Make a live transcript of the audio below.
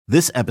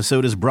This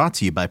episode is brought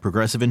to you by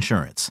Progressive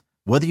Insurance.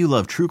 Whether you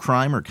love true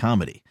crime or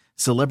comedy,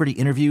 celebrity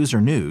interviews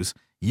or news,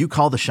 you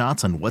call the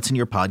shots on what's in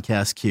your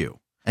podcast queue.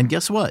 And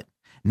guess what?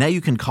 Now you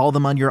can call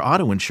them on your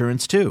auto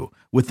insurance too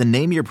with the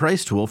Name Your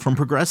Price tool from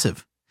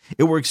Progressive.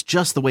 It works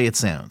just the way it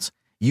sounds.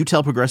 You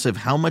tell Progressive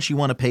how much you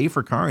want to pay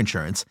for car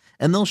insurance,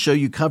 and they'll show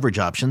you coverage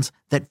options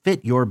that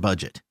fit your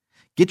budget.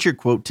 Get your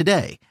quote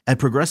today at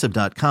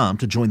Progressive.com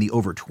to join the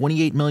over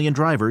 28 million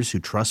drivers who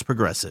trust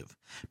Progressive.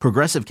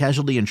 Progressive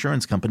Casualty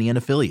Insurance Company and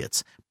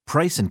Affiliates.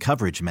 Price and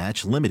coverage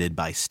match limited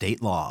by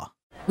state law.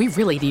 We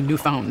really need new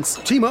phones.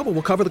 T-Mobile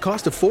will cover the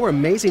cost of 4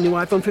 amazing new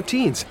iPhone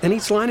 15s, and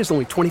each line is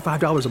only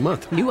 $25 a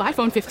month. New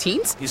iPhone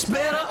 15s? It's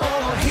better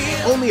over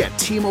here. Only at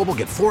T-Mobile,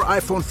 get 4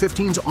 iPhone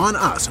 15s on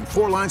us and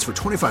 4 lines for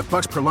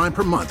 $25 per line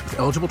per month with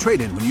eligible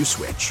trade-in when you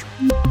switch.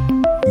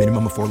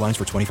 Minimum of 4 lines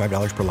for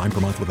 $25 per line per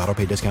month with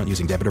autopay discount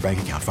using debit or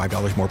bank account.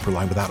 $5 more per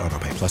line without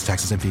autopay, plus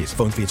taxes and fees.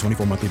 Phone fee at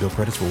 24 monthly bill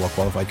credits for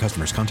well-qualified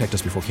customers. Contact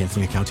us before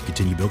canceling account to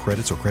continue bill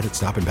credits or credit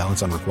stop and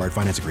balance on required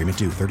finance agreement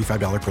due.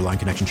 $35 per line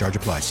connection charge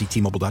applies. See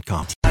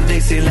T-Mobile.com.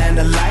 Dixieland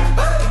delight.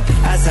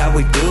 That's how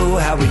we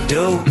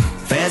do.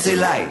 Fancy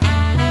light.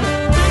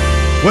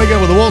 Wake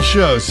up with the Wolf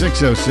Show,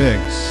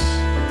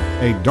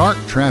 6:06. A dark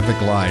traffic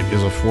light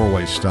is a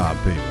four-way stop,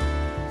 people.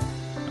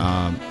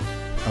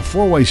 A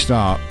four-way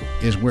stop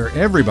is where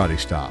everybody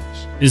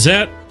stops. Is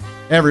that?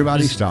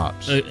 Everybody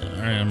stops. All right,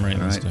 I'm writing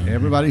this down.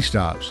 Everybody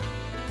stops.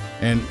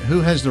 And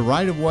who has the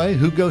right of way?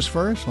 Who goes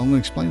first? I'm going to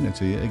explain that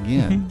to you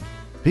again.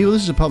 Mm-hmm. People,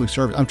 this is a public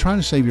service. I'm trying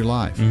to save your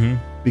life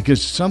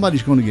because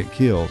somebody's going to get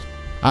killed.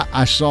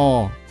 I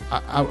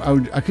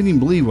couldn't even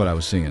believe what I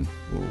was seeing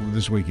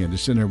this weekend,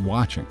 just sitting there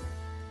watching.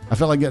 I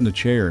felt like getting a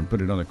chair and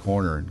put it on the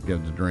corner and get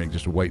a drink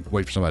just to wait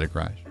for somebody to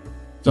crash.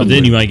 But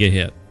then you might get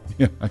hit.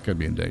 Yeah, I could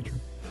be in danger.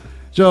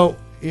 So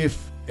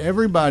if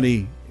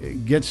everybody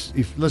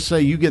let's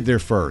say you get there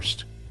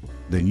first,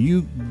 then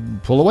you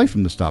pull away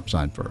from the stop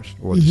sign first,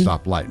 or the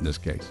stop light in this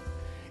case.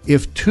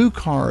 If 2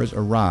 cars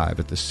arrive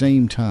at the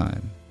same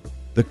time,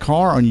 the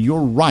car on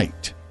your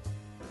right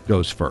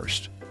goes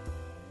first.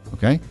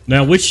 Okay.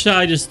 Now, which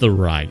side is the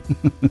right?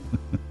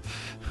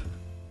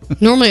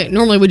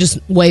 Normally we just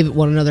wave at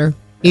one another.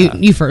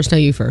 You first. No,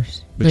 you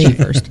first. No, you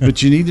first.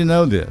 But you need to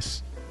know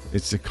this.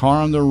 It's the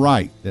car on the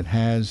right that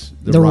has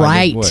the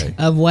right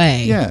of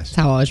way. Yes. That's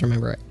how I always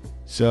remember it.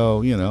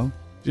 So,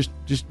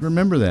 just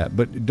remember that.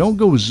 But don't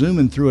go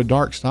zooming through a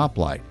dark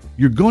stoplight.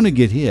 You're going to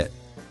get hit.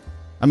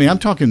 I mean, I'm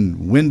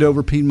talking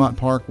Wendover Piedmont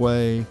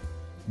Parkway,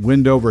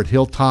 Wendover at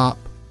Hilltop,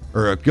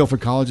 or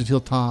Guilford College at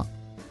Hilltop.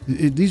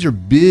 These are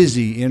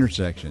busy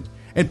intersections,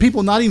 and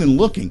people not even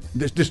looking,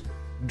 just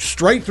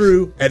straight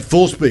through at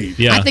full speed.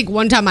 Yeah. I think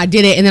one time I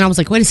did it, and then I was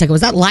like, wait a second,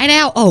 was that light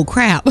out? Oh,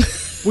 crap.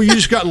 Well, you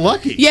just got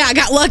lucky. Yeah, I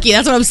got lucky.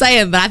 That's what I'm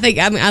saying. But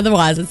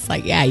otherwise, it's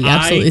like, yeah, you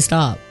absolutely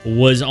stop.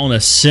 Was on a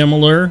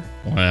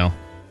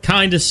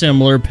kind of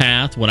similar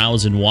path when I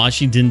was in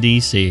Washington,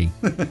 D.C.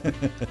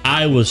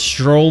 I was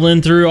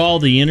strolling through all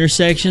the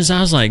intersections.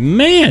 I was like,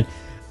 man,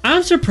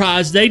 I'm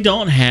surprised they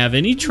don't have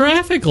any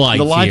traffic lights.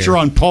 The lights here. Are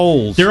on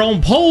poles. They're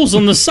on poles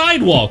on the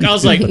sidewalk. I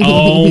was like,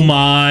 oh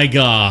my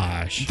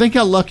gosh. Think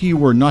how lucky you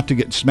were not to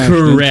get smashed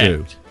Correct.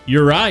 into.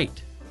 You're right.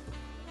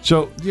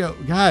 So,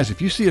 guys,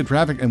 if you see a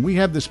traffic, and we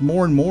have this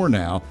more and more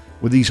now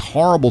with these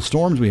horrible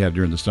storms we have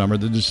during the summer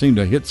that just seem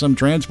to hit some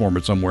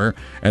transformer somewhere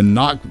and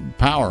knock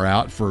power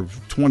out for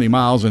 20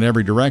 miles in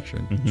every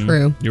direction. Mm-hmm.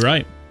 True. You're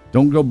right.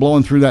 Don't go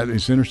blowing through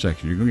this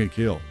intersection. You're going to get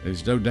killed.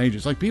 It's so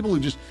dangerous. It's like people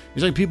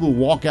who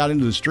walk out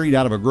into the street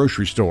out of a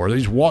grocery store. They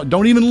just walk,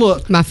 don't even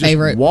look. My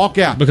favorite. Walk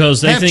out. Because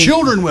they have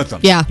children with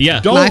them. Yeah.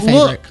 Don't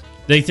look.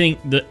 They think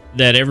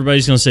that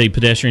everybody's going to say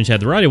pedestrians have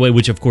the right of way,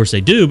 which of course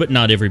they do, but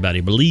not everybody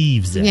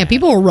believes that. Yeah,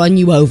 people will run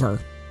you over.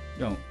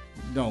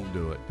 Don't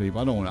do it, people.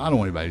 I don't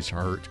want anybody's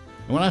hurt.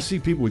 And when I see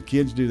people with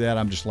kids do that,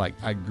 I'm just like,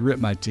 I grit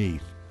my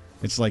teeth.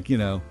 It's like, you've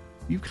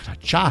got a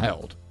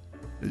child.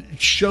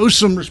 Show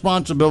some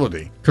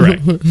responsibility.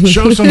 Correct.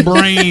 Show some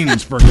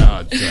brains, for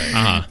God's sake.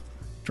 Uh-huh.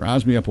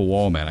 Drives me up a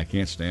wall, man. I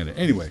can't stand it.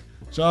 Anyway,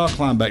 so I'll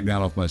climb back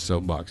down off my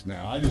soapbox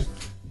now. I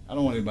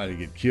don't want anybody to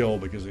get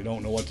killed because they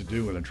don't know what to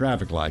do when the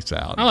traffic light's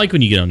out. I like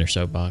when you get on their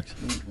soapbox.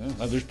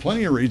 Well, there's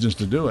plenty of reasons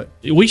to do it.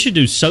 We should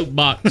do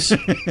soapbox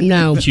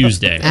No.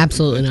 Tuesday.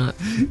 Absolutely not.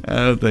 I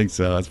don't think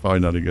so. That's probably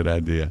not a good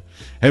idea.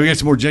 Hey, we got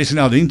some more Jason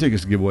Aldean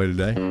tickets to give away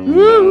today.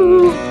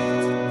 Woo!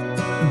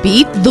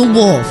 Beat the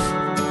wolf.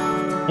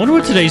 I wonder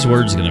what today's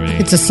word's going to be.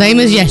 It's the same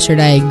as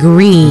yesterday.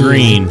 Green.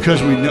 Green.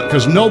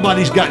 Because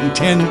nobody's gotten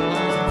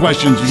 10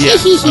 questions yet.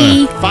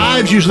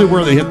 5's usually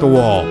where they hit the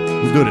wall.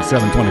 We'll do it at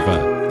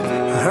 7:25.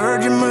 I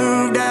heard you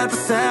moved out to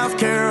South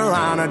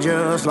Carolina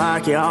just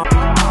like y'all.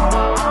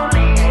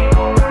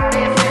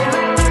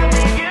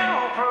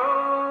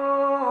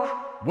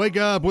 Wake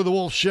up with the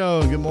Wolf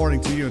Show. Good morning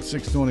to you at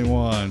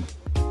 6:21.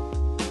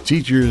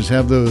 Teachers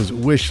have those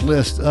wish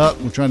lists up.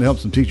 We're trying to help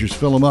some teachers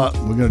fill them up.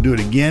 We're going to do it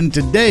again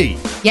today.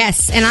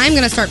 Yes, and I'm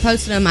going to start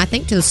posting them, I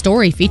think, to the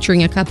story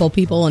featuring a couple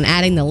people and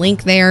adding the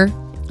link there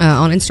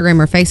on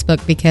Instagram or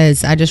Facebook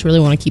because I just really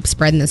want to keep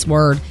spreading this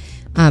word.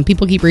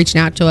 People keep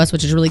reaching out to us,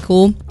 which is really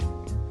cool.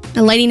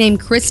 A lady named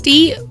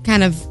Christy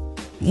kind of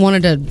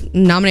wanted to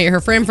nominate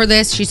her friend for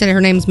this. She said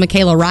her name's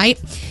Michaela Wright.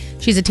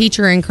 She's a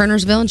teacher in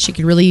Kernersville, and she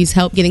could really use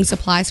help getting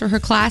supplies for her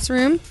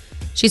classroom.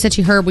 She said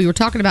she heard we were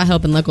talking about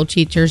helping local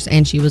teachers,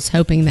 and she was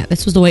hoping that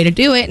this was the way to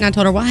do it. And I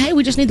told her, well, hey,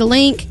 we just need the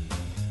link.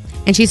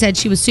 And she said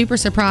she was super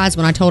surprised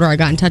when I told her I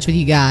got in touch with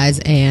you guys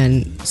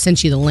and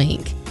sent you the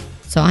link.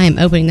 So I am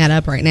opening that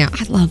up right now.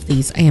 I love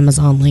these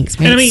Amazon links,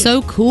 man. It's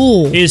so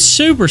cool. It's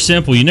super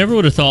simple. You never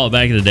would have thought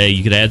back in the day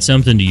you could add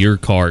something to your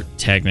cart,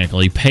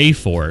 technically pay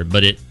for it,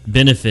 but it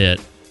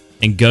benefit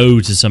and go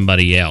to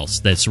somebody else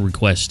that's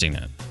requesting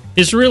it.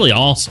 It's really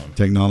awesome.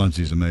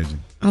 Technology is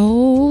amazing.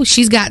 Oh,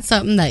 she's got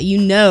something that you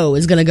know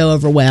is going to go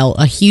over well.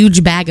 A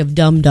huge bag of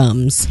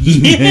Dum-Dums.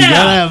 Yeah. You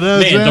gotta have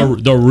those,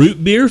 man, the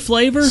root beer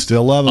flavor?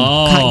 Still love them.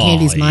 Oh, cotton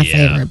candy's my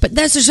favorite. But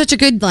that's just such a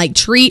good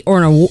treat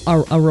or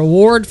a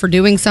reward for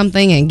doing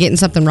something and getting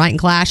something right in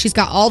class. She's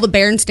got all the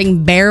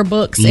Berenstain Bear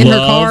books in her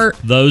cart.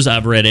 Those.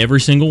 I've read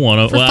every single one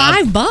of them.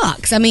 For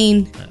 $5. I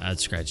mean, I'd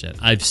scratch that.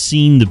 I've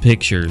seen the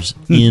pictures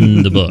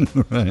in the book.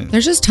 Right.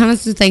 There's just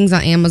tons of things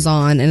on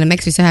Amazon, and it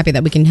makes me so happy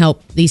that we can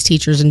help these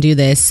teachers and do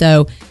this.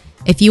 So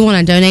if you want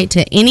to donate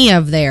to any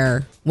of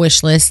their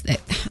wish lists,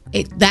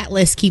 that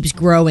list keeps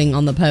growing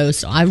on the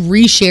post. I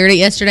reshared it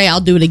yesterday.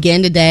 I'll do it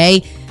again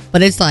today,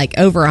 but it's like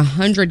over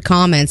 100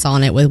 comments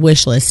on it with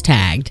wish list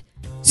tagged.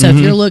 So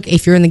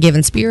if you're in the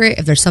giving spirit,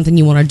 if there's something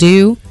you want to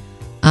do,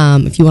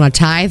 if you want to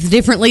tithe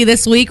differently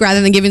this week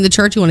rather than giving to the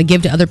church, you want to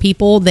give to other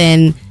people,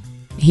 then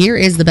here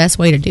is the best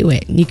way to do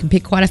it. And you can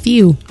pick quite a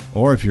few.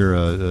 Or if you're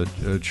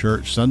a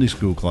church Sunday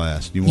school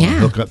class, you want to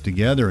hook up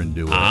together and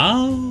do it.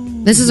 Oh,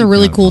 this is a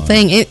really cool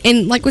thing.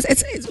 And like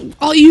it's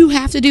all you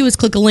have to do is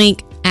click a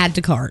link, add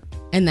to cart,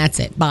 and that's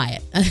it. Buy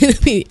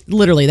it.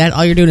 Literally, that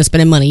all you're doing is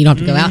spending money. You don't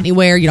have to go out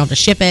anywhere. You don't have to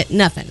ship it.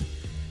 Nothing.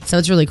 So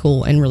it's really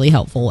cool and really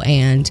helpful.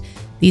 And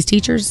these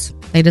teachers,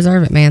 they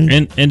deserve it, man.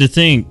 And to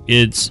think,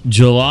 it's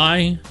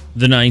July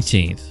the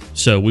 19th.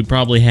 So we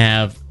probably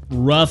have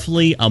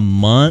roughly a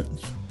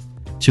month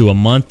to a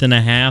month and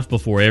a half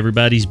before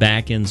everybody's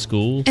back in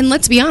school. And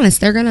let's be honest,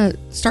 they're going to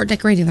start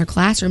decorating their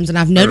classrooms. And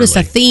I've noticed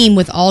a theme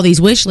with all these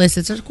wish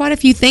lists. There's quite a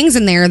few things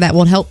in there that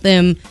will help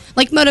them,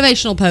 like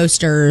motivational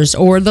posters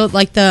or the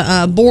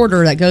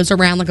border that goes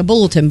around like a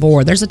bulletin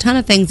board. There's a ton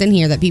of things in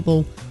here that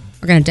people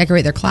are going to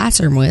decorate their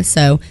classroom with.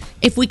 So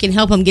if we can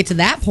help them get to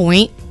that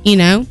point,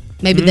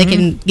 maybe they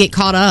can get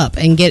caught up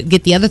and get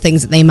the other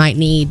things that they might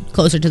need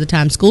closer to the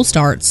time school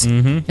starts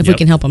if we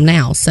can help them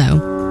now.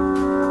 So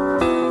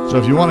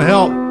if you want to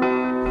help, where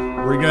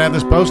are you going to have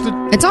this posted?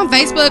 It's on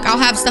Facebook. I'll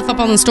have stuff up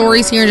on the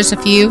stories here in just a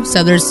few. So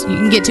you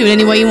can get to it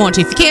any way you want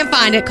to. If you can't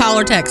find it, call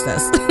or text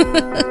us.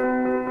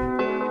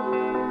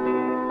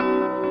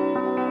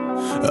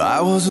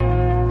 I was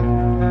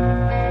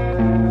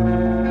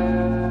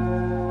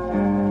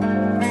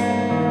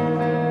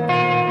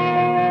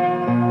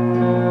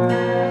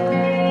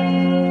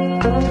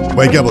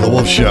Wake Up with the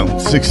Wolf Show,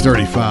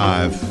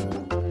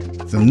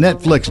 6:35. The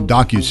Netflix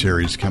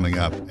docuseries coming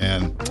up,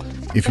 and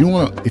if you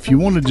want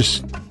to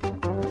just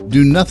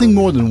do nothing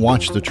more than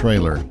watch the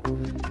trailer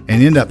and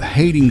end up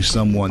hating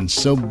someone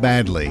so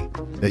badly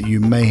that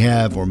you may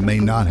have or may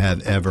not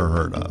have ever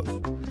heard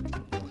of.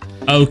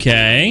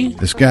 Okay.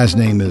 This guy's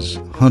name is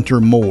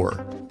Hunter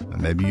Moore.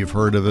 Maybe you've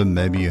heard of him,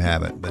 maybe you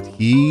haven't, but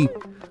he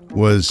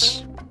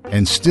was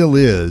and still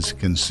is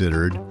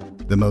considered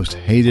the most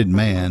hated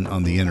man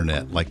on the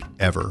internet, like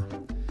ever.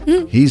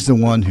 He's the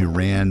one who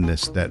ran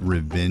that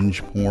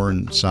revenge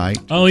porn site.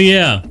 Oh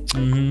yeah.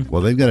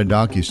 Well, they've got a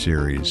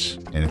docuseries,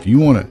 and if you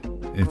want to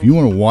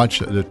watch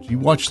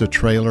the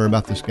trailer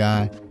about this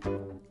guy,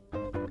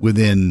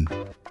 within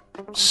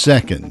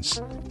seconds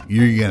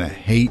you're gonna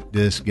hate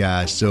this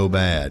guy so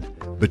bad,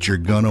 but you're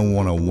gonna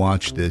want to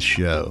watch this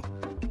show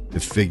to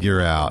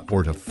figure out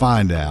or to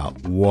find out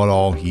what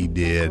all he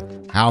did,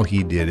 how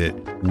he did it,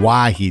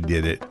 why he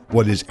did it,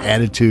 what his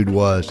attitude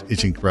was.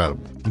 It's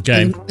incredible.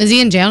 Okay. And is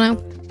he in jail now?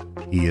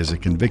 He is a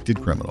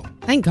convicted criminal.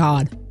 Thank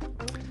God.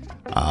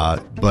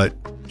 But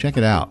check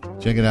it out.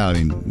 Check it out.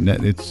 I mean,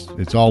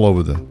 it's all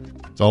over the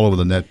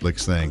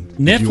Netflix thing.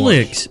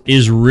 Netflix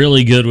is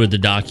really good with the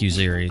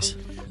docuseries.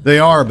 They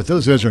are, but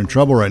those guys are in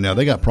trouble right now.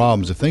 They got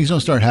problems. If things don't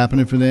start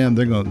happening for them,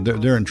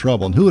 they're in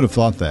trouble. And who would have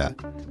thought that?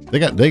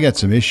 They got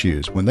some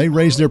issues. When they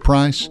raised their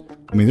price,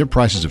 I mean, their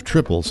prices have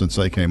tripled since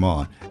they came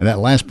on. And that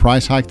last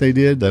price hike they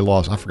did, they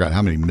lost, I forgot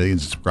how many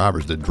millions of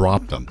subscribers that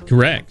dropped them.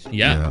 Correct.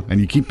 Yeah. You know? And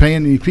you keep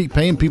paying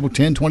people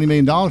 $10, $20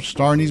 million to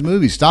star in these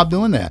movies. Stop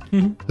doing that.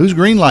 Who's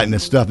greenlighting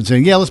this stuff and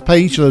saying, yeah, let's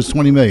pay each of those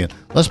 $20 million.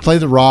 Let's play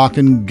The Rock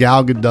and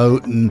Gal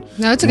Gadot and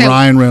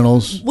Ryan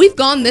Reynolds. We've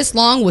gone this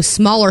long with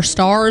smaller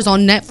stars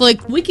on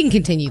Netflix. We can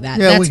continue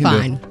that. Yeah, that's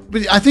fine.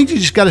 But I think you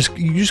just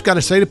got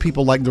to say to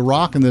people like The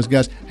Rock and those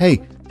guys,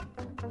 hey,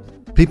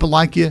 people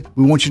like you.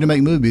 We want you to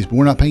make movies, but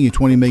we're not paying you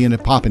 $20 million a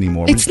pop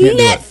anymore. It's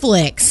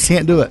Netflix.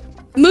 Can't do it.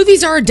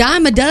 Movies are a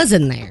dime a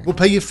dozen there. We'll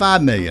pay you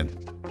 $5 million,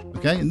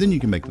 okay, and then you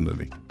can make the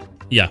movie.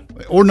 Yeah,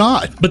 or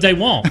not. But they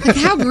won't. Like,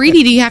 how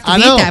greedy do you have to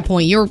be at that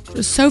point? You're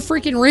so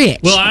freaking rich.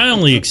 Well, I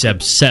only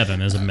accept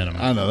 7 as a minimum.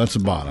 I know that's the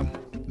bottom.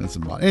 That's a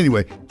lot.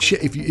 Anyway,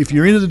 if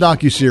you're into the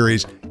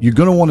docuseries, you're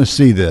going to want to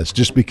see this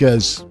just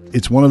because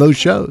it's one of those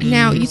shows.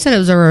 Now, you said it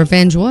was a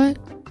revenge what?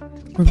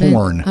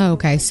 Porn. Oh,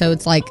 okay. So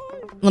it's like,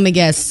 let me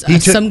guess,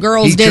 some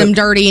girls did him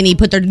dirty and he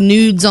put their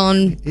nudes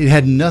on. It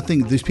had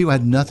nothing, these people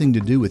had nothing to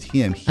do with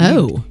him.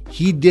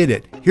 He did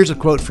it. Here's a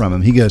quote from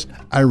him. He goes,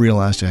 I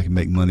realized I could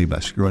make money by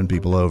screwing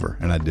people over,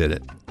 and I did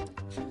it.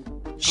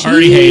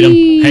 Already hate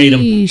him.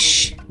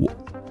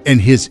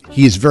 And he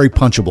is very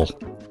punchable.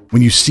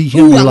 When you see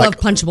him, Ooh, you're I like, love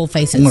punchable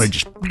faces. I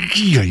just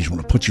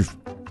want to put your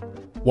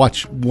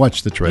watch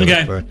the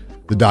trailer for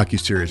the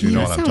docuseries. You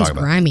know what I'm talking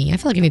about. Grimy. I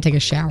feel like I need to take a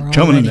shower.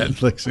 Coming to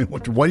Netflix.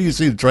 Why do you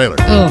see the trailer?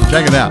 Ugh.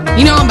 Check it out.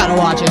 You know I'm about to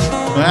watch it.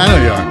 I know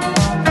you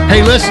are.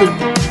 Hey, listen,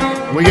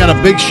 we got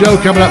a big show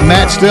coming up.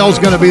 Matt Stell's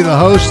going to be the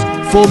host.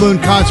 Full Moon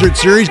Concert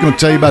Series. Going to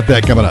tell you about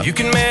that coming up. You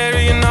can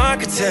marry an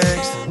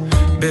architect,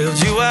 build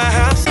you a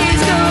house.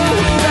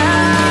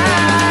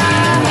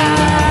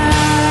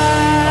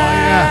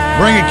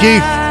 Bring it,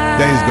 Keith.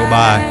 Days go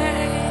by.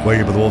 Wake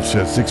up with the Wolf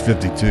Show,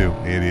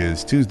 6:52. It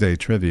is Tuesday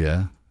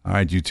Trivia. All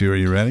right, you two, are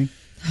you ready?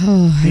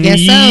 Oh, I guess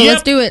so. Yep.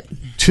 Let's do it.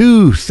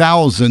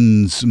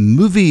 2000s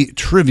movie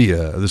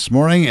trivia this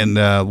morning, and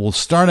we'll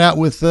start out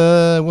with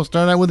a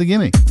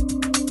gimme.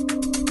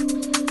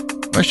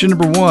 Question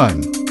number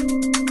 1.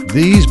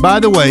 These, by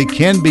the way,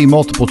 can be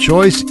multiple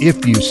choice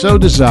if you so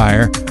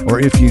desire,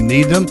 or if you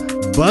need them.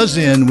 Buzz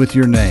in with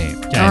your name.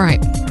 Okay. All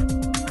right.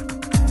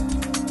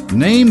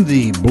 Name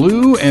the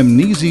blue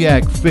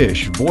amnesiac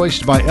fish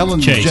voiced by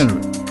Ellen Chase.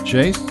 DeGeneres.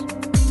 Chase?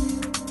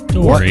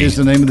 Dory. What is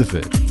the name of the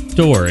fish?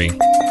 Dory.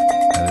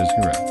 That is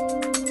correct.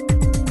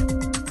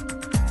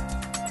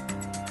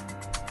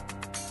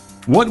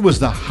 What was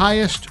the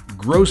highest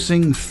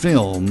grossing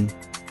film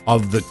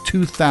of the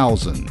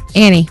 2000s?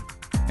 Annie.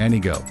 Annie,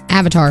 go.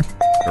 Avatar.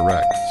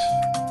 Correct.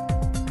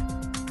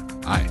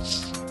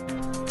 Nice.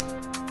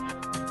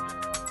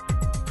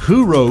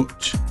 Who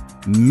wrote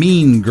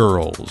Mean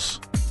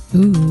Girls?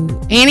 Ooh.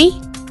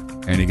 Annie.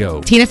 Annie, go.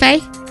 Tina Fey.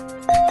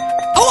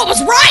 Oh, I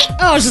was right.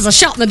 Oh, it was just a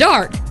shot in the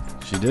dark.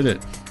 She did it.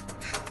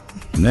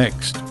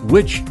 Next,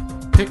 which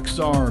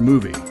Pixar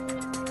movie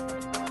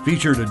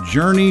featured a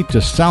journey to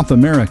South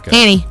America?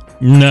 Annie.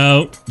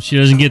 No, she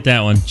doesn't get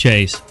that one.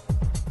 Chase.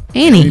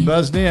 Annie Annie.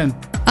 buzzed in.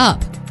 Up.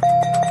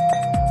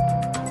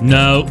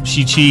 No,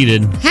 she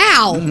cheated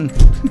How?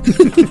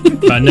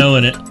 by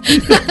knowing it.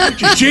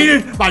 She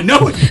cheated by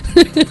knowing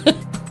it.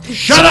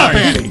 Shut up,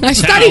 Annie. I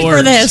studied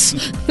for this.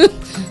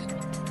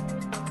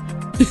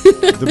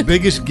 The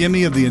biggest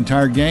gimme of the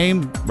entire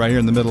game, right here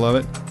in the middle of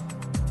it.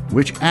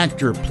 Which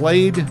actor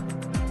played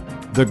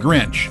the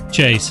Grinch?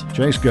 Chase.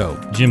 Chase, go.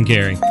 Jim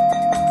Carrey.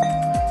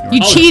 You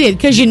cheated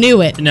because you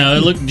knew it. No,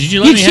 look. Did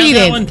you let You me cheated.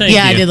 have that one? Thank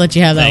yeah, you. I did let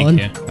you have that Thank one.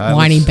 you.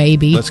 Whiny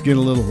baby. Let's get a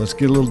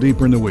little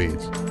deeper in the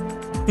weeds.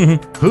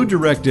 Who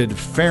directed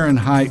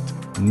Fahrenheit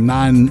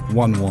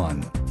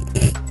 9/11?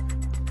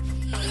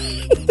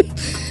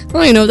 I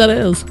don't even know what that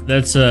is.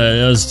 That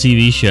was a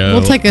TV show.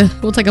 We'll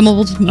take a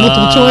multiple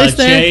choice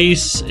there.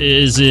 Chase,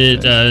 is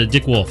it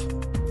Dick Wolf?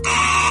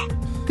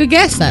 Good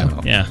guess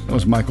though. Yeah. That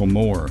was Michael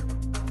Moore.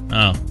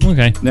 Oh,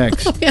 okay.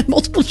 Next. We had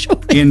multiple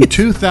choice. In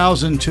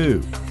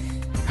 2002,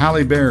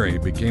 Halle Berry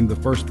became the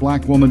first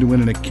black woman to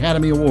win an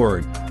Academy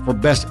Award for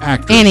Best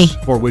Actress. Annie.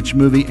 For which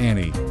movie,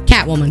 Annie?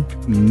 Catwoman.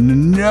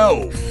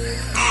 No.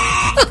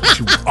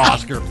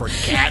 Oscar for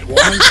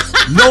Catwoman?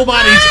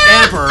 Nobody's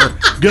ever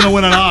going to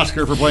win an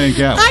Oscar for playing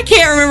Catwoman. I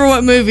can't remember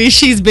what movie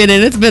she's been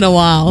in. It's been a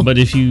while. But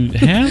if you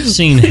have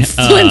seen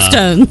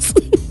Flintstones.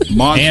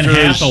 Anne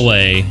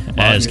Hathaway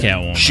as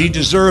Catwoman, she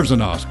deserves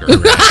an Oscar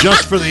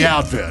just for the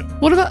outfit.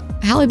 What about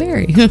Halle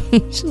Berry?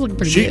 She's looking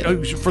pretty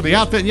good. For the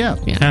outfit, yeah.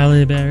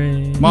 Halle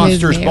Berry.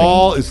 Monsters Berry.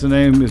 Ball is the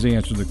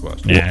answer to the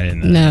question. Yeah, I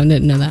didn't know. No,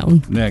 didn't know that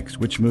one. Next,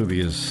 which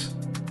movie is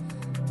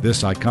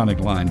this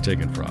iconic line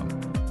taken from?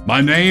 My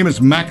name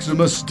is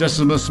Maximus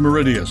Decimus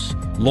Meridius,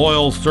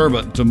 loyal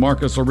servant to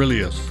Marcus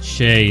Aurelius.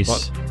 Chase.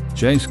 What?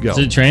 Chase, go. Is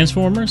it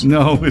Transformers?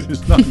 No, it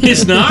is not.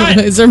 It's not.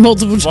 Is there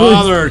multiple choice?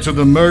 Father to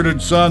the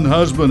murdered son,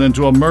 husband, and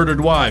to a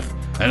murdered wife,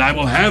 and I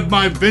will have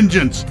my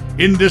vengeance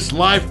in this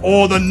life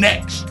or the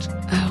next.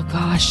 Oh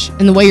gosh.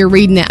 And the way you're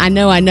reading it, I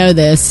know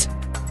this.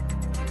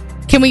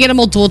 Can we get a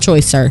multiple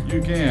choice, sir?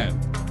 You can.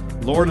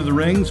 Lord of the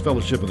Rings,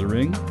 Fellowship of the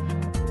Ring,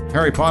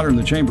 Harry Potter and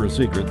the Chamber of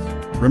Secrets,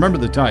 Remember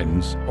the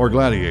Titans, or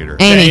Gladiator.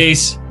 Annie.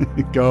 Chase.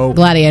 Go.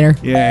 Gladiator.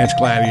 Yeah, it's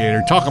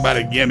Gladiator. Talk about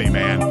a gimme,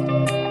 man.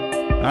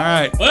 All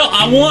right. Well,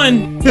 I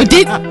won. Did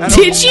you?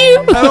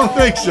 I don't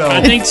think so.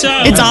 I think so.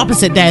 It's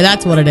opposite day.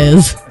 That's what it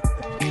is.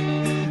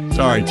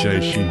 Sorry,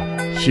 Chase.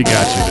 She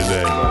got you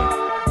today,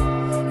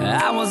 buddy.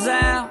 I was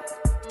out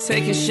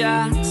taking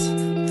shots,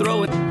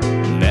 throw it.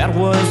 That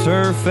was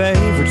her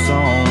favorite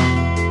song.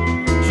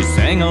 She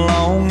sang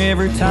along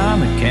every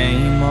time it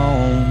came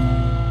on.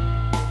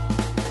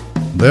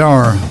 There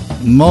are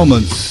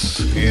moments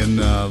in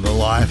the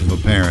life of a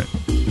parent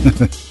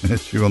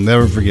that you will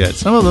never forget.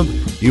 Some of them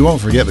you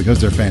won't forget because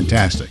they're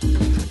fantastic.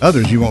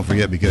 Others you won't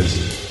forget because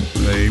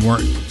they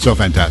weren't so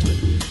fantastic.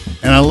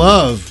 And I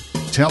love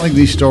telling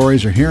these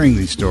stories or hearing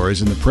these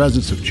stories in the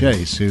presence of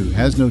Chase, who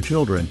has no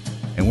children,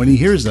 and when he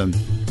hears them,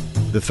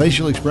 the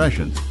facial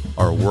expressions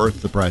are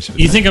worth the price of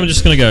it. You think I'm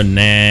just going to go,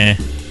 nah?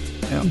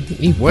 Yeah.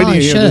 You Wait till probably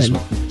you hear this should.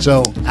 one.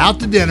 So, out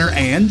to dinner,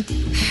 and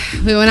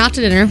We went out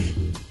to dinner,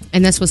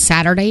 and this was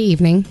Saturday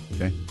evening.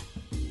 okay.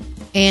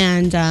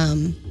 And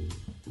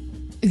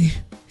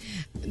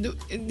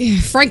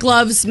Frank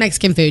loves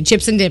Mexican food.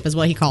 Chips and dip is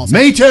what he calls it.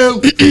 Me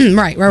too.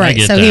 Right. I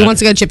get So he that. wants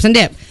to go to Chips and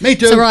Dip. Me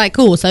too. So we're like,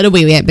 cool. So did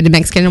we. We haven't been to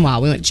Mexican in a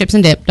while. We went to Chips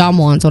and Dip. Don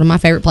Juan's one of my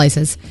favorite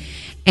places.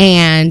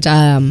 And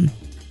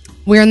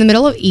we're in the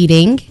middle of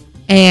eating,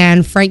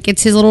 and Frank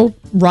gets his little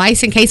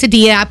rice and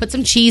quesadilla. I put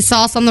some cheese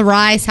sauce on the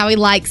rice, how he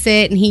likes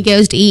it, and he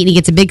goes to eat, and he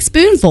gets a big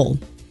spoonful.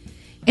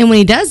 And when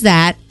he does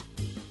that,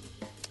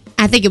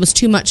 I think it was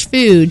too much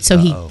food, so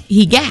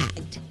he gagged.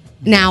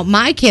 Now,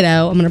 my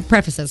kiddo, I'm going to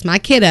preface this, my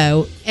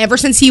kiddo, ever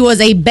since he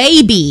was a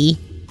baby,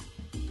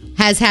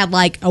 has had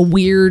like a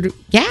weird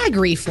gag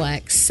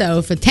reflex. So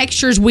if the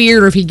texture's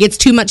weird or if he gets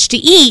too much to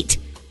eat,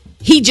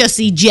 he just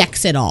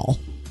ejects it all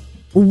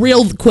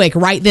real quick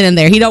right then and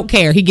there. He don't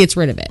care. He gets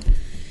rid of it.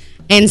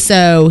 And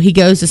so he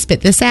goes to spit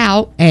this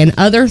out, and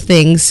other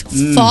things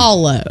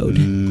followed.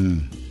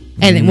 And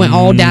it went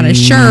all down his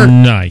shirt.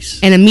 Nice.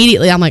 And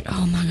immediately I'm like,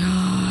 oh my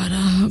God,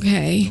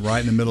 okay.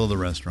 Right in the middle of the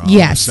restaurant.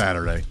 Yes. On a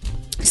Saturday.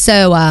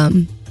 So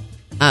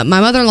my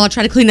mother-in-law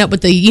tried to clean up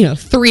with the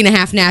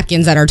 3.5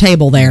 napkins at our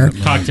table there.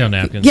 Cocktail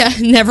napkins. Yeah,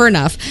 never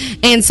enough.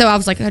 And so I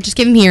was like, just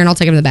give him here and I'll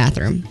take him to the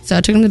bathroom. So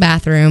I took him to the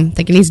bathroom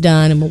thinking he's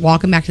done, and we're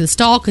walking back to the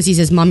stall because he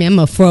says, Mommy, I'm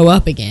going to throw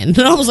up again.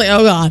 And I was like,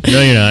 oh God.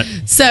 No, you're not.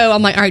 So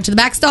I'm like, all right, to the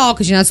back stall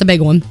because it's a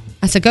big one.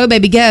 I said, go,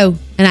 baby, go.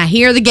 And I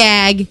hear the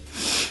gag,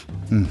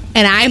 and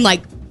I'm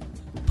like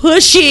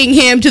pushing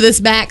him to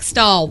this back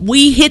stall.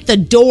 We hit the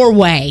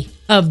doorway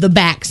of the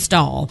back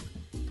stall.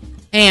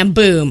 And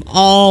boom,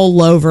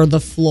 all over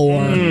the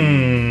floor.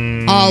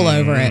 All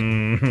over it.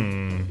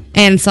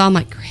 And so I'm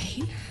like,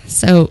 great.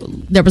 So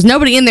there was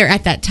nobody in there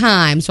at that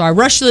time. So I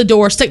rushed to the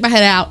door, stuck my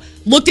head out,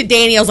 looked at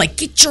Danny. I was like,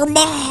 get your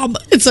mom.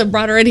 And so I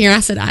brought her in here.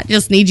 I said, I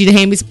just need you to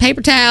hand me some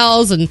paper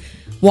towels and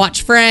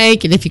watch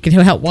Frank. And if you could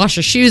help wash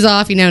her shoes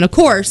off, And of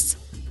course,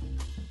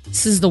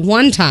 this is the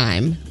one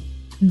time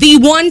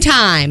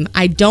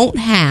I don't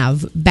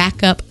have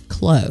backup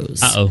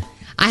clothes. Uh-oh.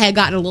 I had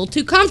gotten a little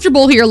too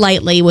comfortable here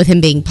lately with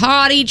him being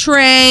potty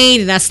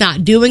trained, and us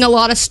not doing a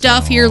lot of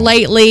stuff here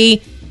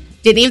lately.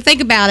 Didn't even think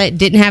about it.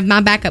 Didn't have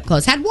my backup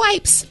clothes. Had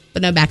wipes,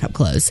 but no backup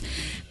clothes.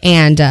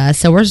 And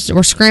so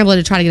we're scrambling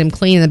to try to get him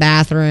clean in the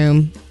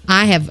bathroom.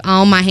 I have,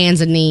 on my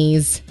hands and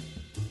knees,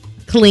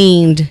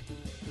 cleaned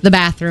the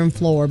bathroom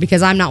floor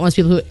because I'm not one of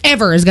those people who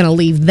ever is going to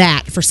leave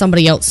that for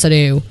somebody else to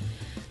do.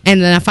 And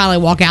then I finally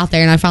walk out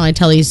there, and I finally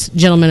tell these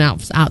gentlemen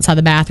outside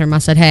the bathroom, I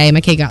said, hey,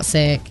 my kid got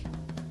sick.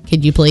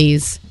 Could you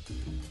please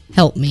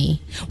help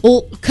me?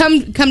 Well,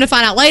 come to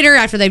find out later,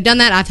 after they've done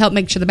that, I've helped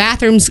make sure the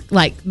bathroom's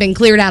been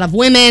cleared out of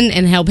women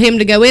and help him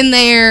to go in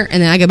there.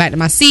 And then I go back to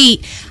my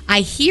seat.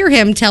 I hear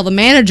him tell the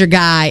manager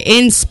guy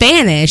in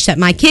Spanish that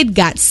my kid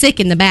got sick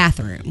in the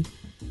bathroom.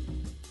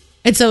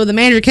 And so the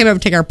manager came over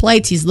to take our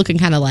plates. He's looking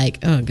kind of like,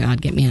 oh,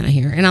 God, get me out of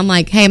here. And I'm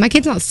like, hey, my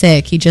kid's not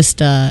sick. He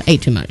just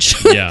ate too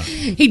much. Yeah.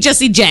 He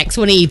just ejects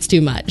when he eats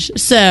too much.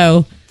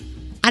 So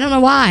I don't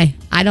know why.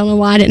 I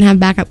didn't have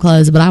backup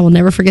clothes, but I will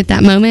never forget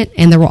that moment.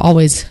 And there will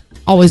always be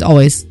backup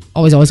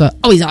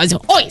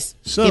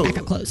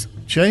clothes.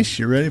 Chase,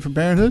 you ready for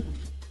parenthood?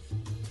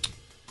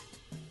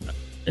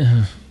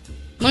 Let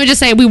me just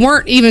say, we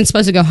weren't even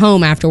supposed to go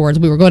home afterwards.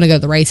 We were going to go to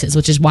the races,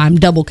 which is why I'm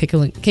double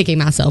kicking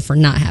myself for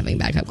not having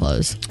backup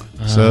clothes.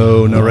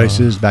 So no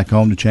races, back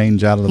home to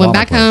change out of the Went mama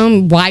back clothes.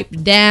 home,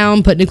 wiped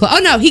down, put new clothes. Oh,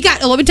 no,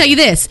 let me tell you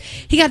this.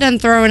 He got done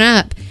throwing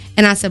up.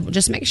 And I said, well,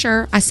 just make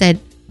sure. I said,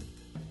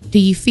 do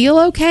you feel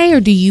okay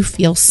or do you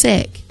feel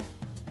sick?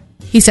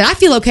 He said, I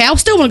feel okay. I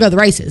still want to go to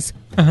the races.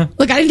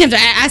 Look, I didn't have to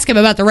ask him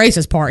about the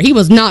races part. He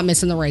was not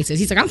missing the races.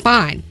 He's like, I'm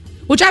fine.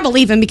 Which I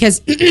believe him because,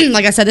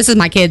 like I said, this is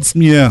my kids.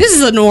 Yeah. This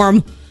is a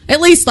norm.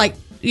 At least 3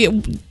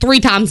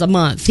 times a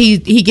month. He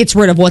gets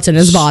rid of what's in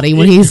his body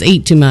when he's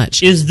eat too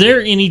much. Is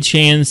there any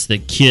chance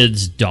that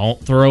kids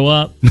don't throw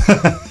up?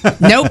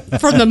 Nope.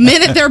 From the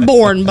minute they're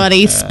born,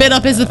 buddy, spit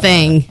up is a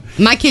thing.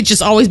 My kid's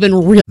just always been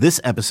real.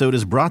 This episode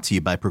is brought to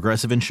you by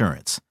Progressive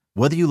Insurance.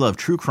 Whether you love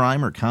true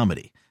crime or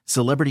comedy,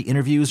 celebrity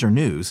interviews or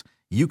news,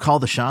 you call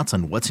the shots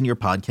on what's in your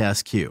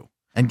podcast queue.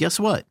 And guess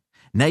what?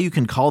 Now you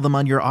can call them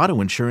on your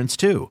auto insurance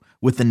too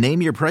with the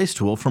Name Your Price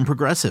tool from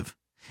Progressive.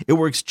 It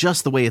works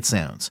just the way it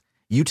sounds.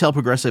 You tell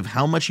Progressive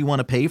how much you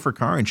want to pay for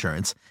car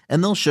insurance,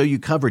 and they'll show you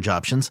coverage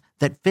options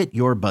that fit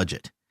your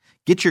budget.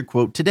 Get your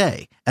quote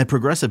today at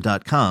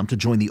Progressive.com to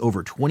join the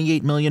over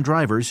 28 million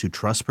drivers who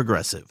trust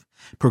Progressive.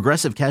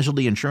 Progressive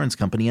Casualty Insurance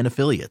Company and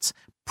Affiliates.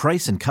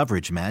 Price and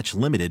coverage match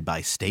limited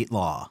by state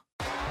law.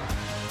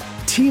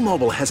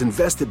 T-Mobile has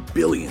invested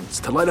billions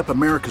to light up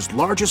America's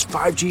largest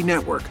 5G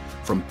network,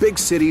 from big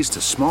cities to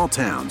small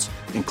towns,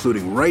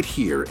 including right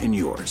here in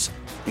yours.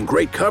 And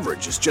great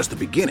coverage is just the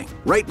beginning.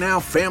 Right now,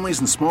 families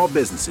and small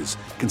businesses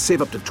can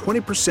save up to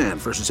 20%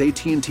 versus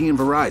AT&T and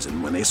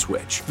Verizon when they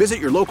switch. Visit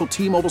your local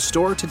T-Mobile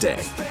store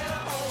today.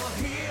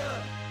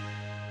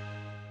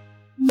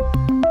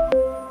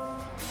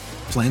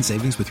 Plan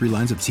savings with 3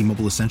 lines of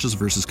T-Mobile Essentials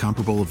versus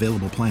comparable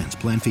available plans.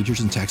 Plan features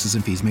and taxes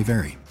and fees may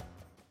vary.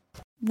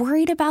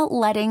 Worried about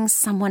letting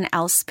someone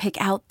else pick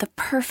out the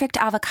perfect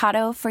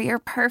avocado for your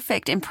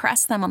perfect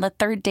impress them on the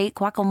third date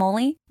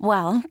guacamole?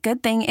 Well,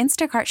 good thing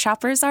Instacart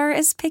shoppers are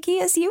as picky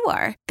as you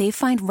are. They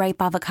find ripe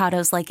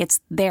avocados like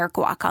it's their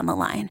guac on the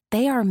line.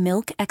 They are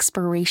milk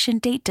expiration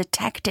date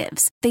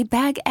detectives. They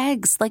bag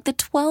eggs like the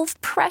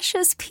 12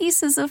 precious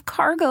pieces of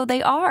cargo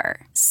they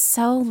are.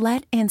 So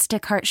let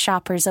Instacart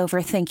shoppers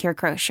overthink your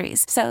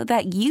groceries so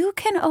that you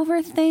can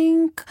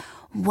overthink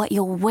what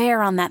you'll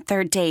wear on that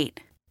third date.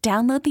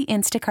 Download the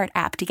Instacart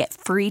app to get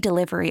free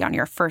delivery on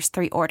your first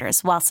 3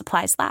 orders while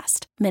supplies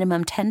last.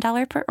 Minimum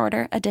 $10 per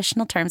order.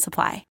 Additional terms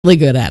apply. Really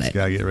good at it.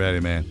 Got to get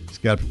ready, man.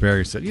 Just got to prepare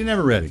yourself. You're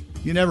never ready.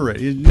 You're never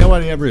ready.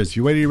 Nobody ever is.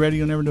 You wait till you're ready,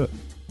 you'll never do it.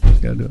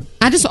 Just got to do it.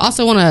 I just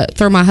also want to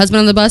throw my husband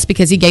on the bus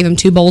because he gave him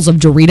 2 bowls of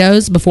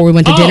Doritos before we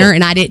went to dinner,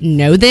 and I didn't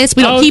know this.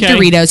 We don't keep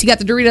Doritos. He got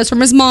the Doritos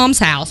from his mom's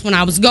house when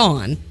I was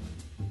gone.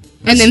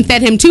 And then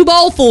fed him 2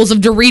 bowlfuls of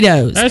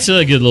Doritos. That's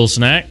a good little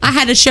snack. I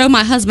had to show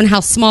my husband how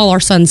small our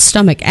son's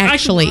stomach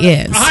actually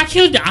is.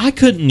 I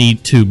couldn't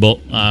eat 2 bowls.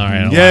 All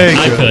right,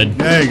 I could.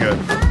 There you go.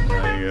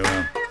 There you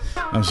go.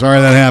 I'm sorry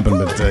that happened,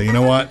 but you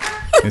know what?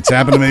 It's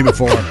happened to me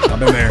before. I've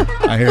been there.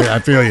 I hear you. I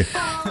feel you.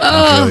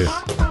 I feel you.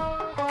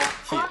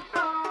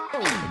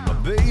 My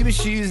baby,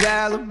 she's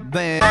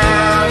Alabama.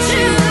 I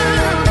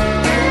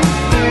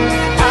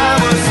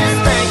was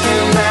just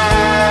thinking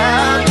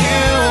about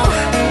you.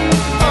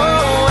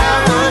 Oh, I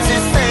was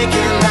just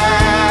thinking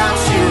about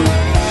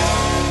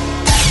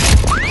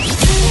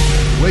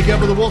you. Wake up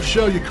with the Wolf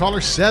Show. You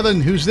caller 7.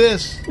 Who's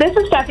this? This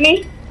is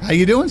Stephanie. How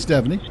you doing,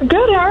 Stephanie?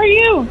 Good. How are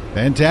you?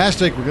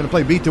 Fantastic. We're going to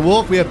play Beat the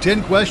Wolf. We have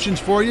 10 questions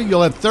for you.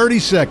 You'll have 30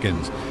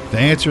 seconds to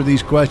answer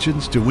these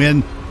questions to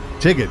win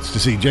tickets to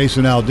see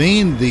Jason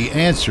Aldean. The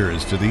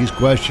answers to these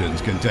questions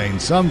contain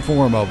some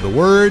form of the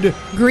word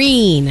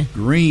green.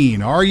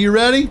 Green. Are you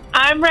ready?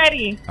 I'm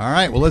ready. All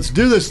right. Well, let's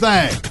do this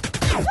thing.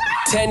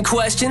 10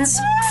 questions,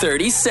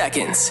 30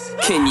 seconds.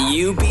 Can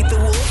you beat the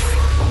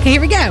wolf? Okay,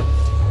 here we go.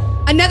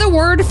 Another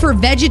word for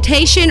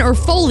vegetation or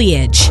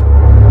foliage.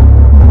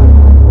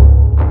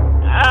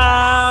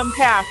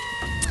 Pass.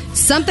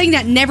 Something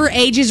that never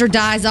ages or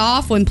dies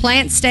off when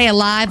plants stay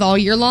alive all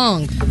year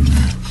long.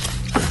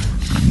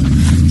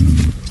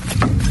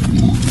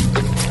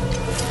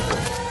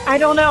 I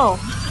don't know.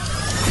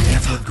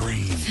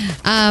 Evergreen.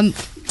 A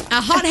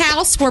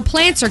hothouse where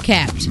plants are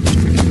kept.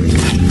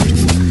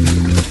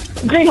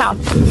 Greenhouse.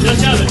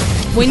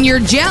 When you're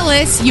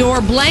jealous,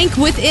 you're blank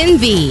with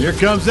envy. Here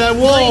comes that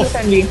wolf.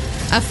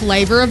 A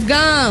flavor of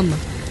gum.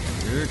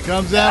 Here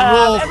comes that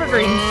wolf.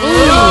 Evergreen.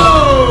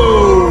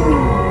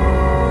 Oh!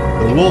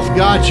 The wolf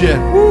got you.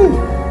 Woo.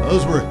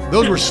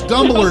 Those were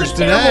stumblers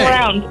today.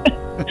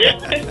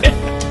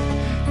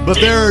 But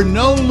there are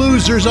no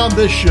losers on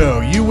this show.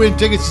 You win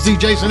tickets to see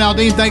Jason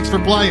Aldean. Thanks for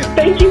playing.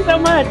 Thank you so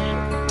much.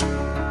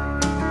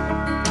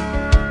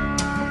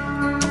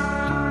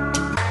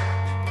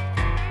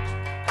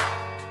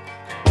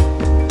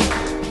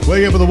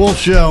 Wake up with the Wolf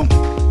Show.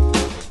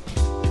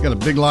 Got a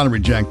big lottery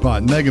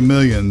jackpot. Mega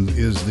Millions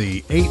is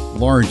the 8th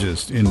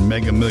largest in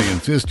Mega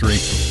Millions history.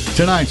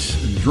 Tonight's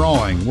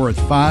drawing worth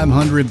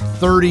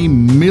 $530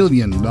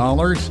 million.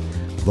 The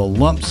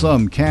lump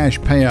sum cash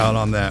payout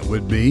on that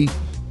would be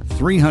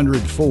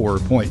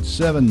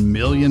 $304.7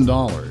 million.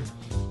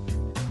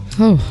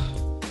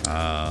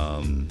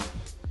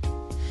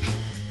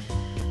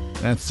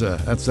 That's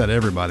that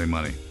everybody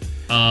money.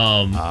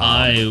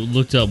 I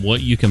looked up what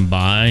you can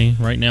buy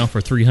right now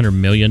for $300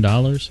 million.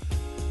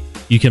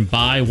 You can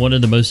buy one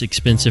of the most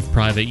expensive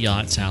private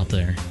yachts out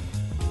there.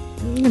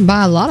 You can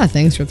buy a lot of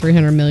things for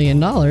 $300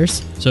 million.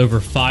 It's over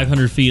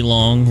 500 feet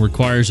long,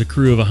 requires a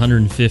crew of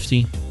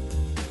 150,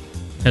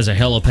 has a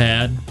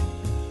helipad.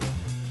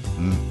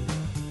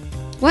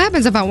 What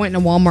happens if I went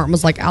into Walmart and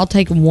was like, I'll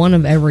take one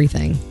of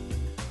everything?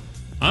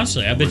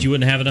 Honestly, I bet you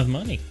wouldn't have enough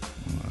money.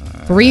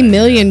 $3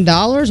 million?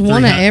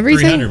 One of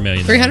everything? $300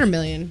 million. $300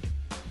 million.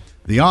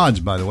 The odds,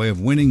 by the way,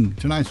 of winning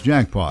tonight's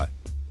jackpot.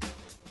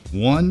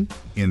 1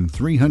 in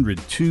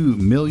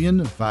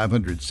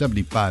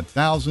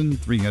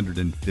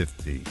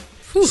 302,575,350.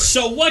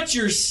 So what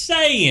you're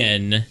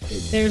saying?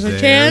 There's a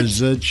chance?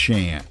 There's a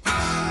chance.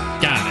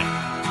 Got it.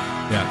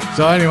 Yeah.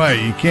 So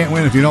anyway, you can't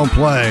win if you don't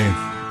play.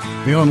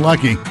 Feeling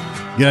lucky,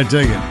 get a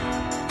ticket.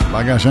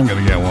 By gosh, I'm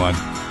going to get one.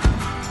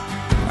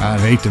 I'd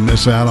hate to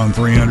miss out on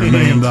 $300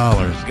 million.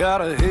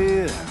 Got a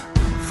head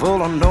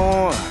full of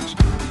noise,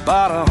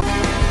 bottom.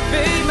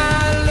 Made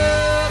my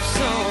love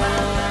song.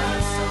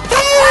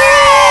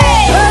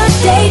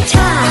 Birthday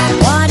time,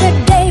 what a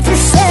day for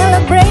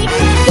celebrating.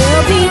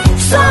 There'll be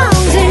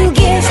songs and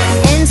gifts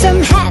and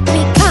some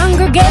happy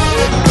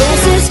congregating.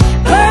 This is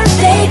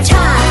birthday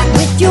time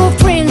with your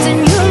friends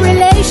and your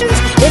relations.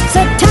 It's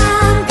a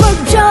time for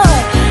joy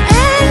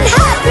and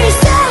happiness.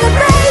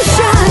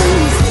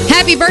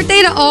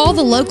 birthday to all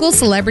the local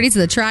celebrities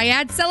of the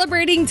Triad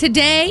celebrating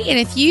today. And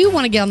if you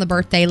want to get on the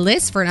birthday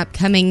list for an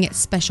upcoming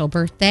special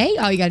birthday,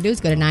 all you got to do is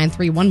go to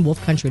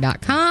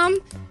 931wolfcountry.com.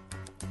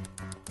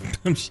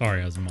 I'm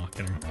sorry, I was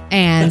mocking her.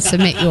 And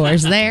submit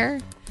yours there.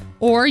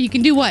 Or you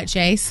can do what,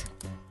 Chase?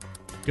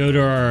 Go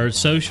to our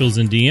socials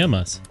and DM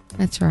us.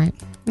 That's right.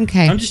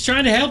 Okay. I'm just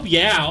trying to help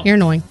you out. You're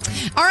annoying.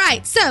 All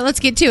right, so let's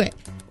get to it.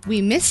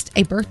 We missed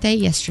a birthday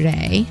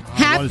yesterday.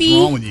 What is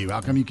wrong with you?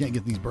 How come you can't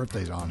get these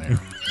birthdays on there?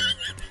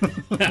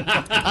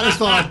 I just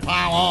thought I'd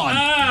pile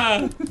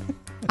on.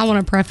 I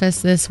want to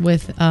preface this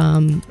with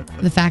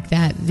the fact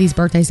that these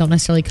birthdays don't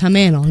necessarily come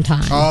in on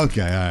time.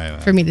 Okay, all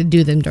right. For me to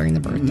do them during the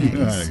birthdays.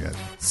 All right, I got you.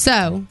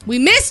 So, we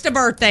missed a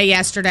birthday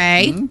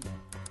yesterday.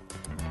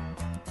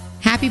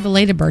 Happy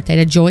belated birthday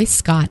to Joyce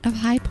Scott of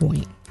High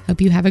Point. Hope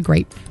you have a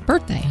great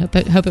birthday. Hope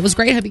it was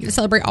great. Hope you get to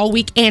celebrate all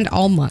week and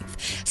all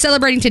month.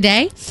 Celebrating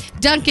today,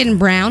 Duncan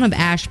Brown of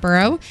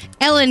Ashboro,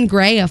 Ellen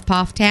Gray of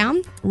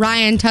Pofftown,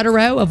 Ryan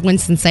Tutterow of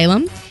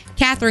Winston-Salem,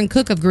 Catherine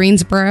Cook of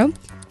Greensboro,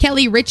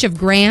 Kelly Rich of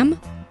Graham,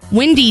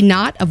 Wendy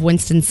Knott of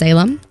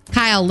Winston-Salem,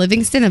 Kyle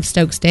Livingston of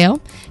Stokesdale,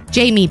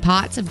 Jamie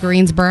Potts of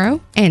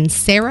Greensboro, and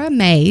Sarah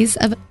Mays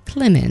of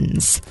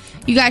Clemens.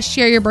 You guys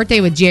share your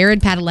birthday with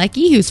Jared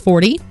Padalecki, who's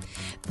 40.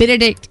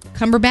 Benedict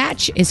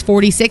Cumberbatch is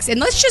 46. And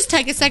let's just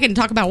take a second and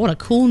talk about what a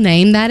cool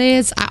name that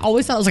is. I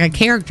always thought it was like a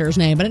character's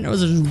name, but I didn't know it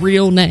was his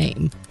real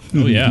name.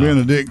 Oh, yeah.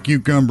 Benedict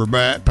Cucumber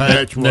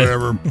Patch,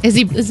 whatever. Is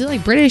he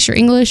like British or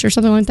English or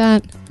something like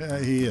that?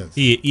 He is.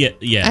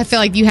 Yeah. I feel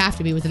like you have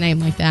to be with a name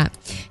like that.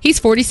 He's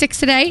 46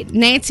 today.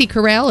 Nancy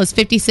Carell is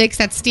 56.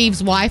 That's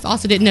Steve's wife.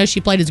 Also didn't know she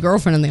played his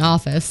girlfriend in The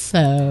Office,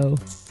 so...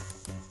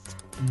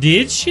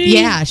 Did she?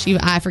 Yeah,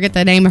 I forget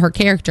the name of her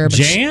character. But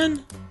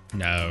Jan?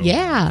 No.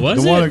 Yeah.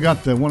 Was the it? one that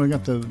got the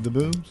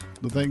boobs,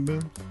 the fake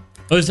boobs.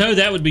 Oh, so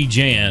that would be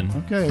Jan.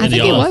 Okay. I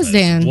think it was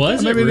Dan.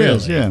 Was it maybe really? it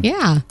is. Yeah.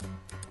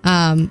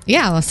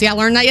 Yeah. Let's see. I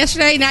learned that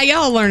yesterday. Now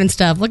y'all are learning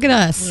stuff. Look at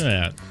us. Look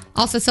at that.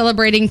 Also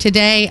celebrating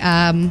today.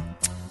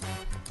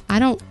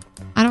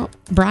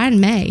 Brian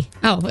May.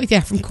 Oh,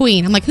 yeah, from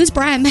Queen. I'm like, who's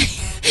Brian May?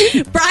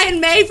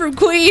 Brian May from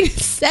Queen,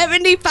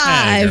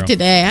 75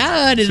 today.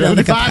 Oh, I didn't know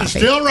the 75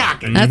 still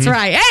rocking. That's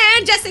right.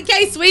 And just in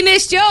case we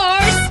missed yours,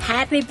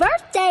 Happy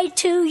birthday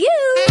to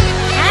you.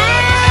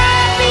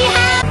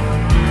 Happy.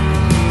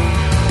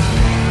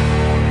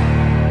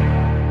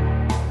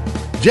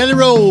 Jelly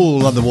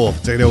Roll of the Wolf,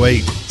 it's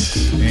 808.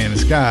 And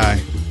this guy,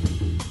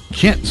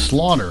 Kent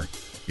Slaughter,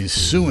 is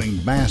suing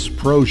Bass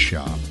Pro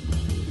Shop.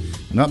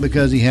 Not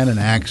because he had an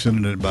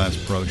accident at Bass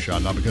Pro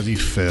Shop, not because he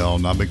fell,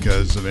 not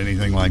because of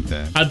anything like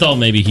that. I thought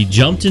maybe he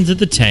jumped into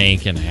the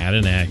tank and had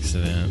an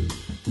accident.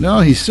 No,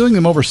 he's suing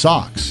them over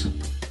socks.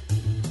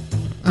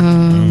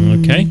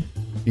 Okay.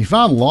 He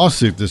filed a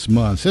lawsuit this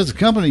month. Says the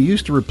company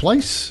used to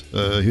replace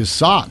his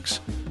socks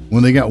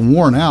when they got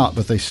worn out,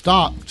 but they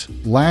stopped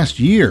last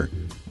year.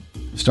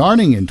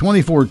 Starting in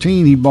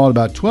 2014, he bought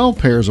about 12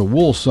 pairs of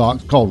wool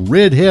socks called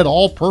Redhead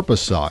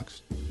All-Purpose Socks.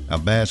 Now,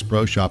 Bass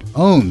Pro Shop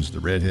owns the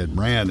Redhead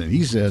brand, and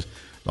he says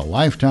the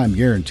lifetime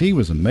guarantee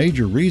was a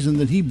major reason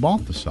that he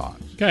bought the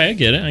socks. Okay, I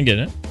get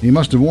it. He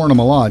must have worn them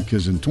a lot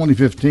because in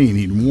 2015,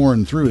 he'd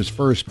worn through his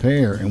first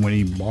pair, and when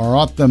he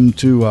brought them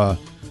to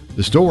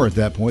the store at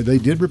that point, they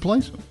did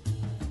replace them.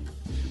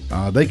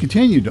 They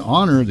continued to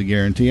honor the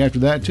guarantee after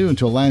that, too,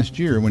 until last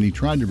year when he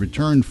tried to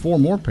return 4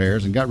 more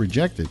pairs and got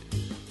rejected.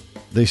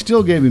 They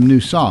still gave him new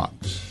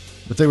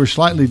socks, but they were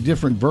slightly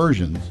different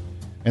versions,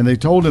 and they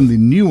told him the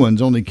new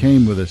ones only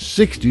came with a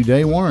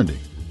 60-day warranty.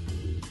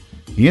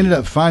 He ended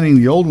up finding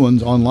the old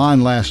ones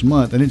online last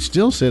month, and it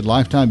still said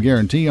lifetime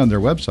guarantee on their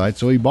website,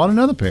 so he bought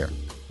another pair.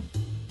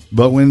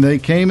 But when they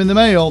came in the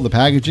mail, the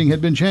packaging had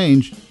been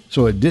changed,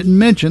 so it didn't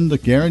mention the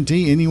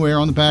guarantee anywhere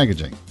on the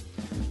packaging.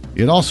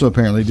 It also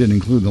apparently didn't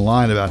include the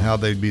line about how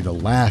they'd be the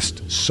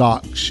last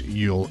socks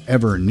you'll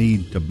ever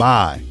need to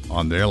buy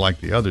on there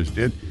like the others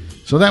did.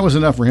 So that was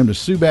enough for him to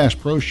sue Bass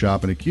Pro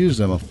Shop and accuse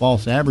them of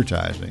false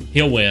advertising.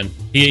 He'll win.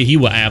 He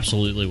will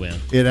absolutely win.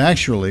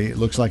 It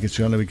looks like it's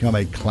going to become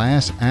a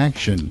class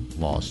action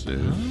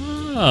lawsuit.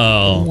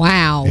 Oh.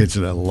 Wow. It's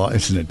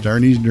an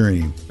attorney's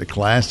dream, the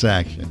class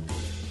action,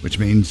 which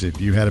means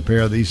if you had a pair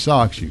of these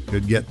socks, you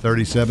could get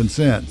 37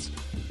 cents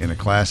in a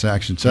class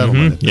action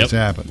settlement if this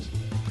happens.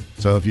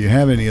 So if you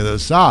have any of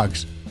those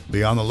socks,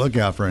 be on the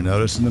lookout for a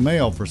notice in the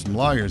mail for some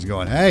lawyers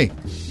going, hey,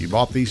 you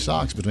bought these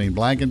socks between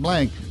blank and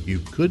blank. You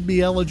could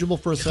be eligible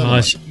for a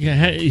settlement. Gosh,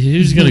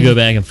 who's going to go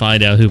back and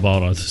find out who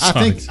bought all the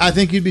socks? I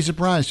think you'd be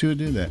surprised who would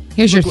do that.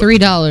 Here's your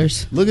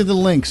 $3. Look at the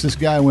links this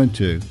guy went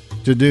to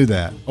do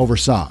that over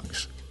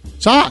socks.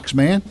 Socks,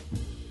 man.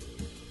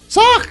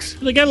 Socks.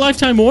 They got a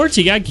lifetime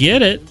warranty. I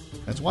get it.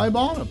 That's why I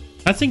bought them.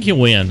 I think he'll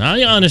win.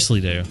 I honestly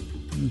do.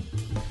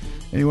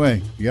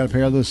 Anyway, you got a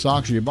pair of those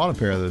socks, or you bought a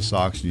pair of those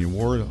socks, and you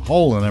wore a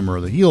hole in them,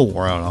 or the heel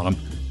wore out on them,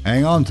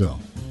 hang on to them.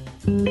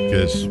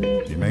 Because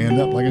you may end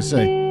up, like I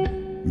say,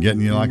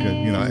 getting you like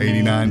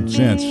 89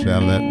 cents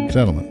out of that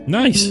settlement.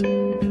 Nice.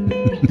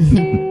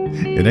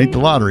 It ain't the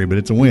lottery, but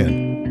it's a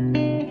win.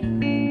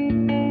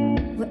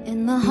 We're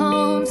in the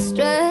home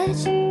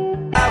stretch.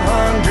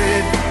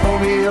 500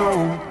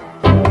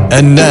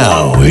 And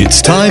now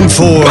it's time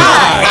for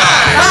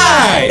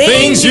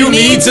Things you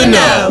need to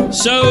know.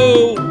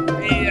 So,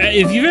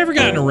 if you've ever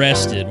gotten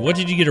arrested, what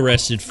did you get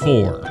arrested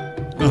for?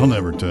 I'll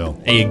never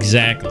tell.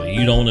 Exactly.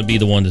 You don't want to be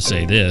the one to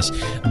say this.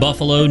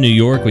 Buffalo, New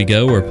York, we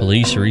go, where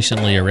police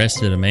recently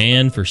arrested a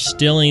man for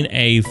stealing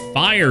a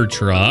fire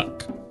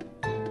truck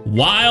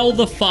while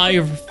the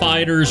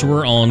firefighters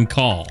were on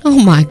call.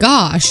 Oh my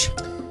gosh.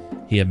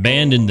 He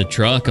abandoned the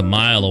truck a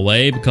mile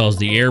away because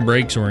the air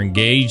brakes were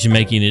engaged,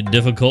 making it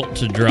difficult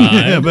to drive.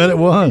 Yeah, I bet it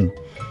was.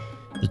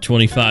 The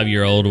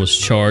 25-year-old was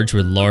charged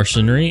with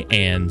larceny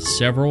and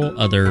several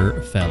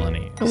other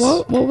felonies.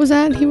 What was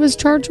that he was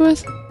charged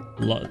with?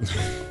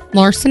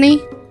 Larceny?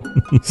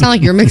 Sound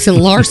like you're mixing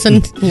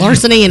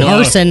larceny and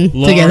arson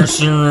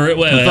together.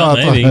 Well,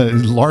 maybe.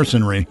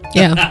 Larcenry.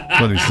 Yeah. That's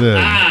what he said.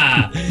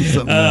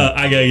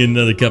 I gotta get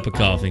another cup of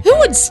coffee. Who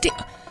would steal?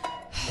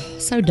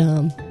 So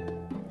dumb.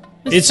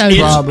 It's so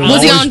dumb.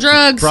 Was he on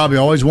drugs? Probably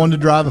always wanted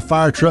to drive a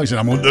fire truck. Said,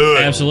 I'm going to do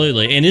it.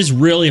 Absolutely. And it's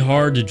really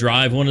hard to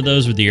drive one of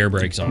those with the air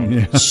brakes on.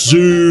 Yeah.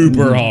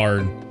 Super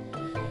hard.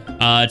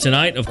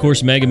 Tonight, of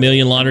course, Mega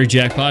Million Lottery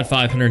jackpot,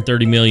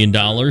 $530 million,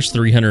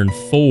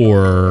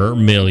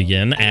 $304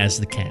 million as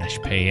the cash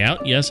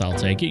payout. Yes, I'll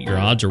take it. Your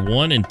odds are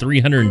 1 in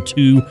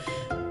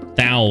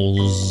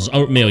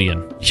 302,000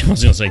 million. I was going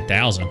to say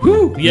 1,000.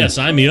 Woo! Yeah,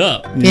 sign me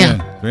up. Yeah.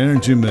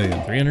 302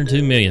 million.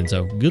 302 million.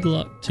 So good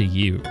luck to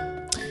you.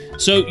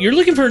 So you're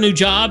looking for a new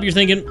job. You're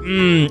thinking,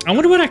 I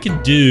wonder what I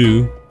can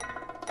do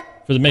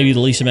for maybe the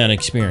least amount of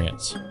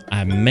experience.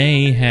 I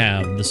may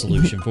have the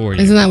solution for you.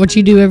 Isn't that what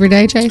you do every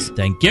day, Chase?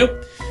 Thank you.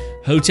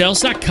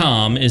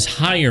 Hotels.com is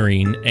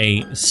hiring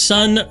a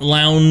sun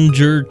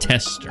lounger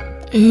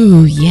tester.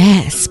 Ooh,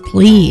 yes,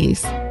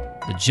 please.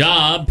 The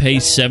job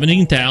pays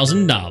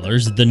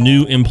 $17,000. The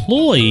new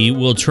employee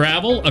will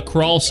travel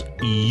across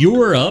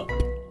Europe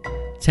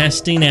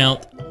testing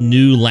out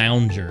new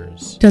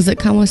loungers. Does it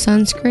come with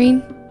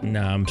sunscreen?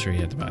 No, I'm sure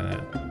you have to buy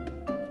that.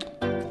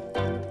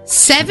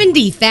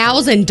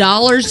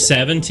 $70,000?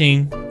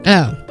 17.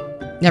 Oh,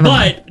 never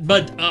mind.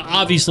 But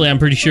obviously, I'm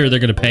pretty sure they're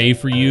going to pay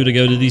for you to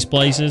go to these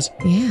places.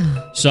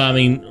 Yeah. So, I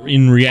mean,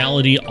 in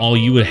reality, all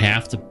you would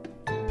have to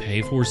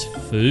pay for is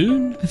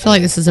food. I feel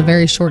like this is a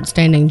very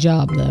short-standing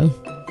job, though.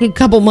 A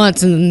couple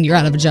months and then you're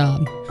out of a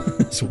job.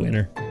 It's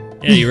winter.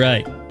 Yeah, you're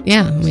right.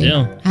 Yeah. I mean,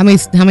 Still. how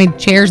many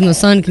chairs in the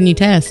sun can you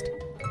test?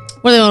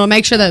 What, do they want to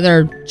make sure that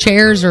their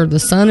chairs or the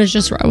sun is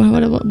just right?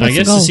 What's I guess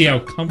the goal? to see how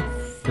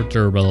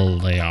comfortable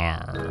they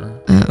are.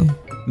 Oh.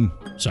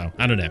 So,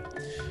 I don't know.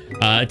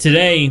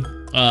 Today,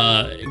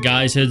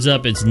 guys, heads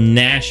up, it's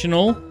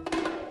National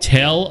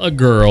Tell a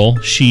Girl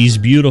She's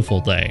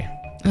Beautiful Day.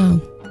 Oh.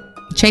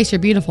 Chase, you're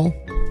beautiful.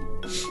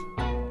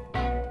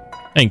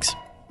 Thanks.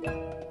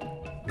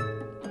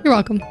 You're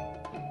welcome.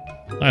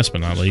 Last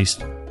but not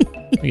least,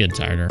 I'm getting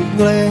tired of her.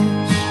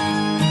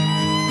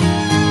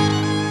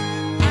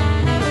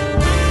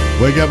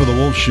 Wake up with the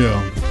Wolf Show.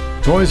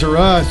 Toys R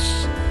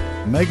Us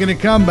making a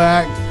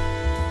comeback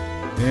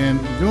and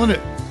doing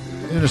it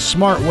in a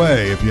smart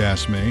way, if you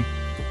ask me.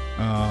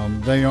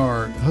 They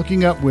are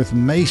hooking up with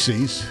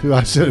Macy's, who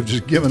I said have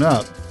just given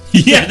up.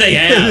 Yeah, they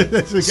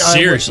have.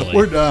 Seriously.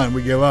 We're done.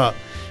 We give up.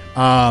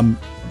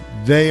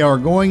 They are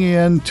going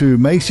into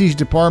Macy's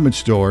department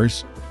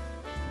stores,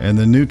 and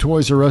the new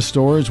Toys R Us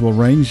stores will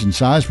range in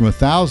size from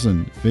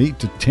 1,000 feet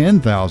to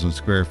 10,000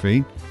 square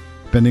feet,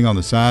 depending on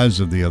the size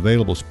of the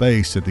available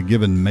space at the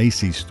given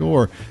Macy's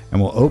store,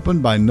 and will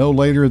open by no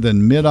later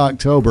than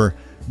mid-October,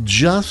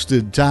 just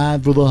in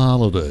time for the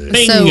holidays.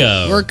 Bingo.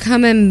 So we're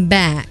coming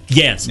back.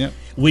 Yes. Yep.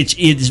 Which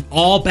is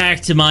all back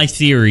to my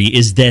theory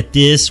is that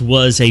this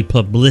was a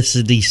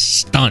publicity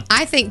stunt.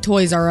 I think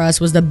Toys R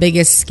Us was the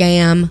biggest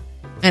scam,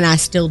 and I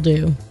still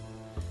do.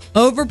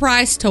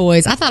 Overpriced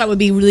toys. I thought it would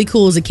be really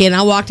cool as a kid, and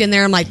I walked in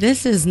there, I'm like,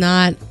 this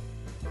isn't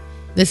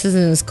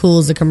as cool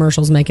as the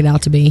commercials make it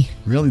out to be.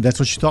 Really? That's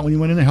what you thought when you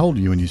went in? How old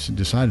were you when you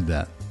decided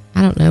that?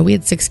 I don't know. We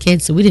had 6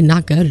 kids, so we did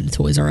not go to the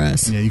Toys R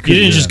Us. Yeah, you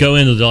didn't just go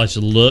in to like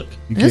look.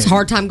 It was a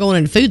hard time going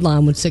in food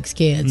line with 6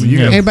 kids. When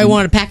Everybody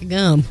wanted a pack of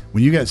gum.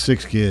 When you got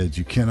 6 kids,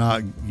 you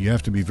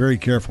have to be very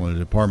careful in a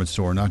department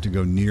store not to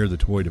go near the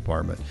toy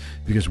department,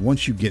 because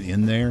once you get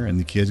in there and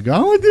the kids go, I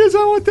want this,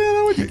 I want that,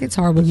 I want that. It's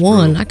hard with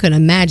one. I couldn't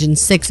imagine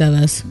 6 of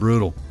us.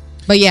 Brutal.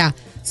 But yeah,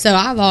 so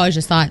I've always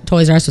just thought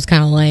Toys R Us was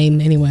kind of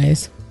lame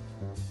anyways.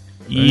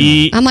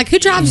 I'm like, who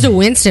drives to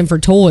Winston for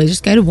toys?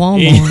 Just go to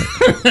Walmart.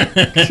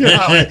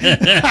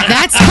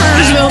 That's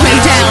Kernersville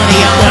mentality,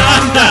 y'all.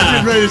 I'm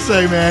getting ready to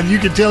say, man, you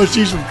can tell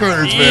she's from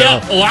Kernersville.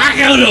 Yeah, well, I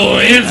go to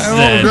Winston.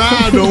 I don't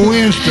drive to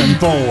Winston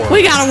for.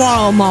 We got a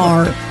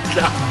Walmart.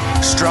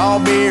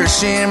 Strawberry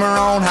shimmer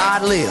on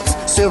hot lips,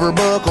 silver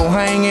buckle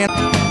hanging.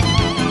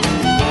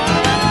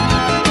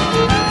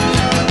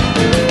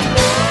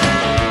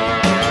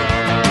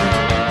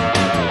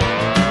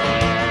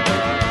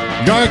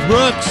 Garth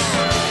Brooks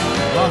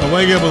on the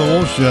Wake Up with the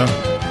Wolf Show.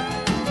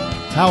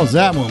 How was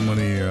that one when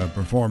he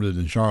performed it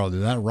in Charlotte?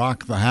 Did that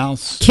rock the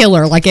house?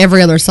 Killer, like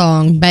every other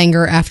song.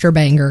 Banger after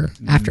banger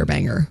after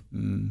banger.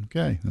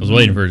 Okay. I was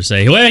waiting for her to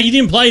say, well, you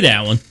didn't play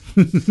that one.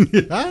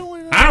 I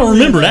I don't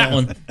remember that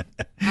one.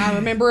 I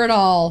remember it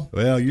all.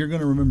 Well, you're going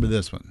to remember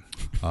this one.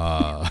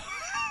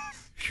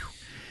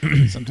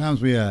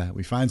 Sometimes we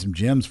find some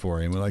gems for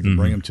you, and we like to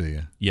bring them to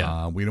you.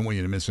 Yeah. We don't want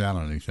you to miss out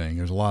on anything.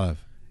 There's a lot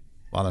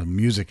of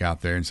music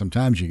out there, and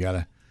sometimes you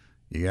gotta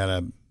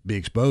be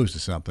exposed to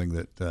something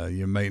that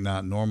you may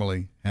not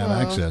normally have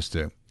access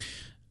to.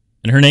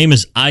 And her name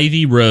is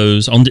Ivy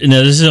Rose.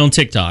 This is on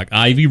TikTok.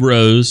 Ivy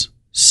Rose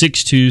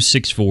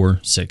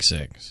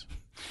 626466.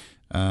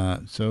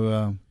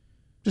 So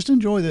just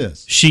enjoy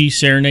this. She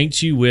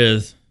serenades you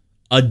with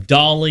a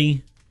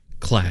Dolly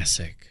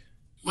classic.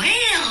 Well,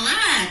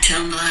 I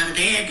tumble out of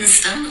bed and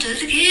stumble to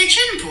the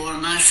kitchen, pour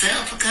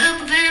myself a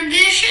cup of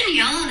ambition,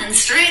 yawn and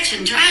stretch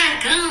and try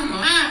to come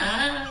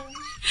alive.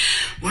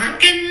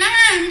 Working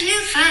 9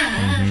 to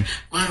 5,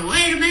 what a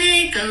way to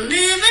make a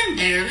living,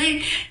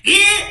 barely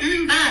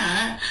getting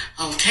by.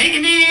 All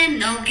taken in,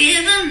 no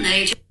given.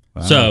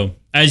 Wow. So,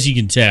 as you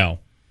can tell,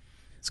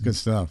 it's good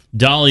stuff.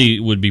 Dolly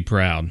would be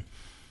proud.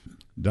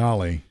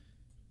 Dolly.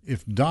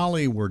 If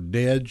Dolly were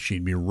dead,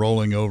 she'd be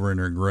rolling over in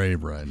her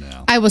grave right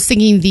now. I was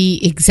thinking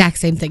the exact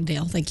same thing,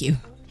 Dale. Thank you.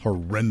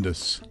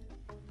 Horrendous.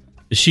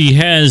 She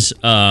has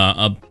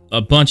a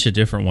bunch of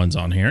different ones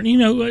on here.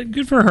 And,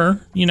 good for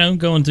her,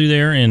 going through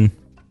there and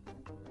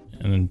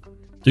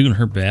doing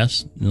her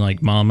best.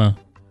 Like, Mama,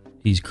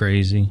 he's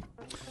crazy.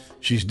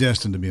 She's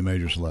destined to be a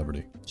major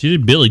celebrity. She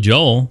did Billy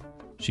Joel.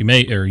 You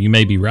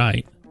may be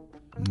right.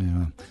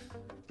 Yeah.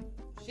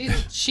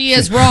 She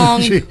is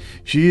wrong.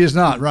 she is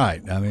not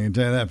right. I mean, I can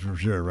tell you that for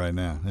sure right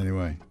now.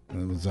 Anyway,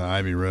 it was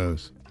Ivy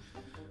Rose.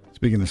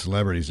 Speaking of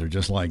celebrities, they're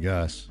just like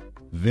us.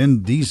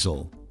 Vin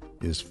Diesel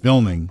is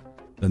filming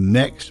the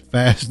next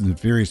Fast and the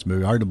Furious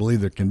movie. Hard to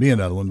believe there can be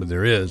another one, but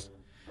there is.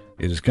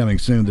 It is coming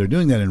soon. They're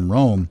doing that in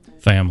Rome.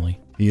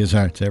 Family. He is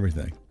hired. It's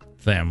everything.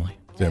 Family.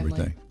 It's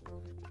everything.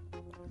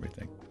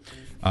 Everything.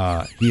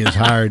 He has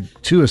hired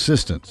 2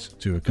 assistants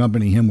to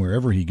accompany him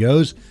wherever he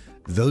goes.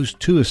 Those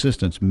 2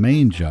 assistants'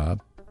 main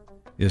job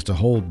is to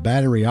hold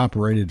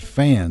battery-operated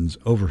fans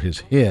over his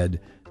head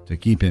to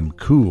keep him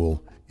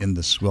cool in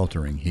the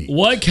sweltering heat.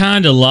 What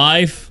kind of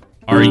life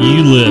are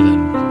you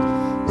living?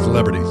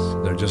 Celebrities.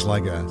 They're just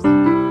like us.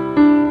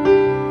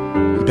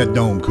 Keep that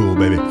dome cool,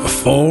 baby. A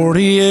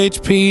 40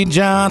 HP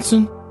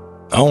Johnson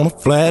on a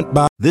flat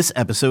bottom. This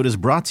episode is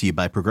brought to you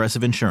by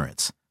Progressive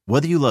Insurance.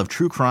 Whether you love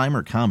true crime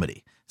or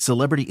comedy,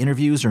 celebrity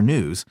interviews or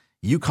news,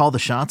 you call the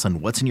shots on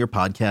what's in your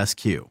podcast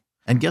queue.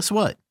 And guess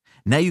what?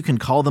 Now you can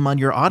call them on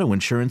your auto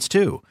insurance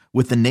too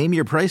with the Name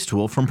Your Price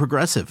tool from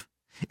Progressive.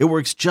 It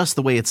works just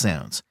the way it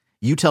sounds.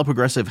 You tell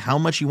Progressive how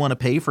much you want to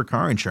pay for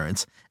car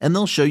insurance, and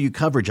they'll show you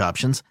coverage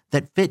options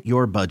that fit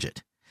your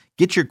budget.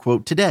 Get your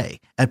quote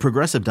today at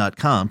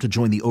Progressive.com to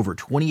join the over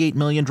 28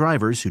 million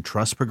drivers who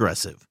trust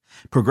Progressive.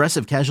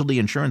 Progressive Casualty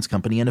Insurance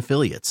Company and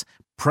Affiliates.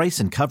 Price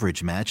and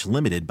coverage match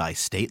limited by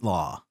state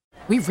law.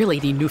 We really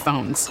need new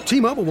phones.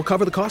 T-Mobile will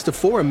cover the cost of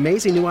 4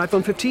 amazing new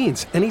iPhone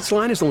 15s, and each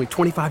line is only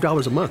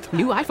 $25 a month.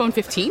 New iPhone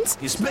 15s?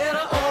 It's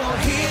better over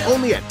here.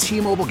 Only at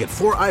T-Mobile, get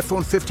 4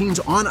 iPhone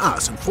 15s on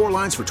us and 4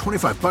 lines for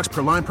 $25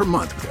 per line per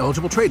month with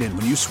eligible trade-in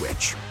when you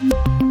switch.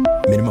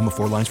 Minimum of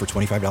 4 lines for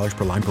 $25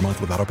 per line per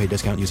month with autopay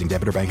discount using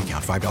debit or bank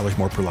account. $5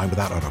 more per line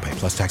without autopay,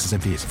 plus taxes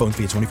and fees. Phone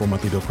fee at 24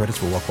 monthly bill credits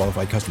for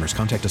well-qualified customers.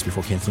 Contact us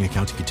before canceling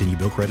account to continue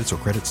bill credits or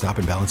credit stop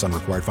and balance on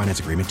required finance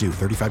agreement due.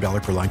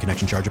 $35 per line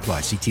connection charge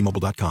applies. See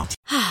T-Mobile.com.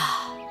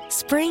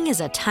 Spring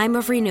is a time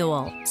of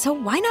renewal, so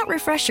why not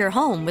refresh your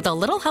home with a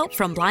little help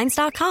from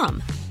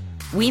Blinds.com?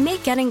 We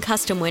make getting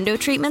custom window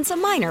treatments a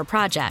minor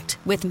project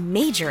with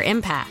major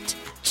impact.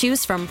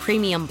 Choose from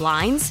premium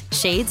blinds,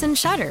 shades, and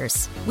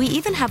shutters. We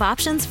even have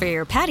options for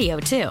your patio,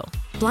 too.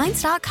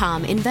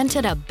 Blinds.com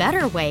invented a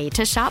better way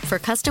to shop for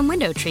custom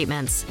window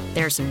treatments.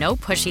 There's no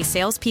pushy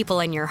salespeople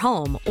in your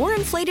home or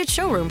inflated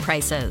showroom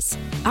prices.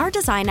 Our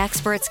design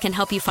experts can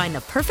help you find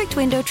the perfect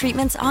window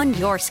treatments on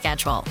your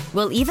schedule.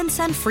 We'll even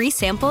send free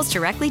samples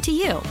directly to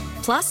you.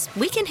 Plus,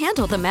 we can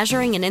handle the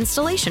measuring and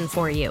installation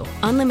for you.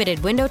 Unlimited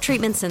window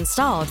treatments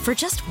installed for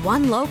just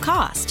one low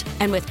cost.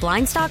 And with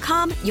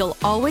Blinds.com, you'll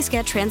always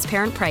get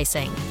transparent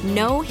pricing.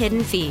 No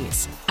hidden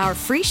fees. Our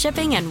free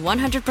shipping and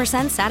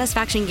 100%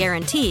 satisfaction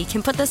guarantee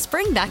can put the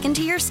spring back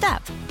into your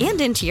step and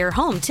into your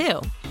home,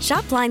 too.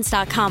 Shop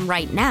Blinds.com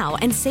right now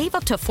and save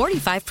up to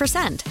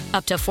 45%.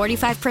 Up to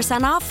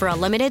 45% off for a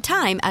limited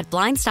time at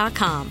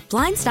Blinds.com.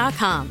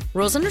 Blinds.com.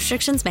 Rules and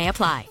restrictions may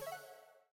apply.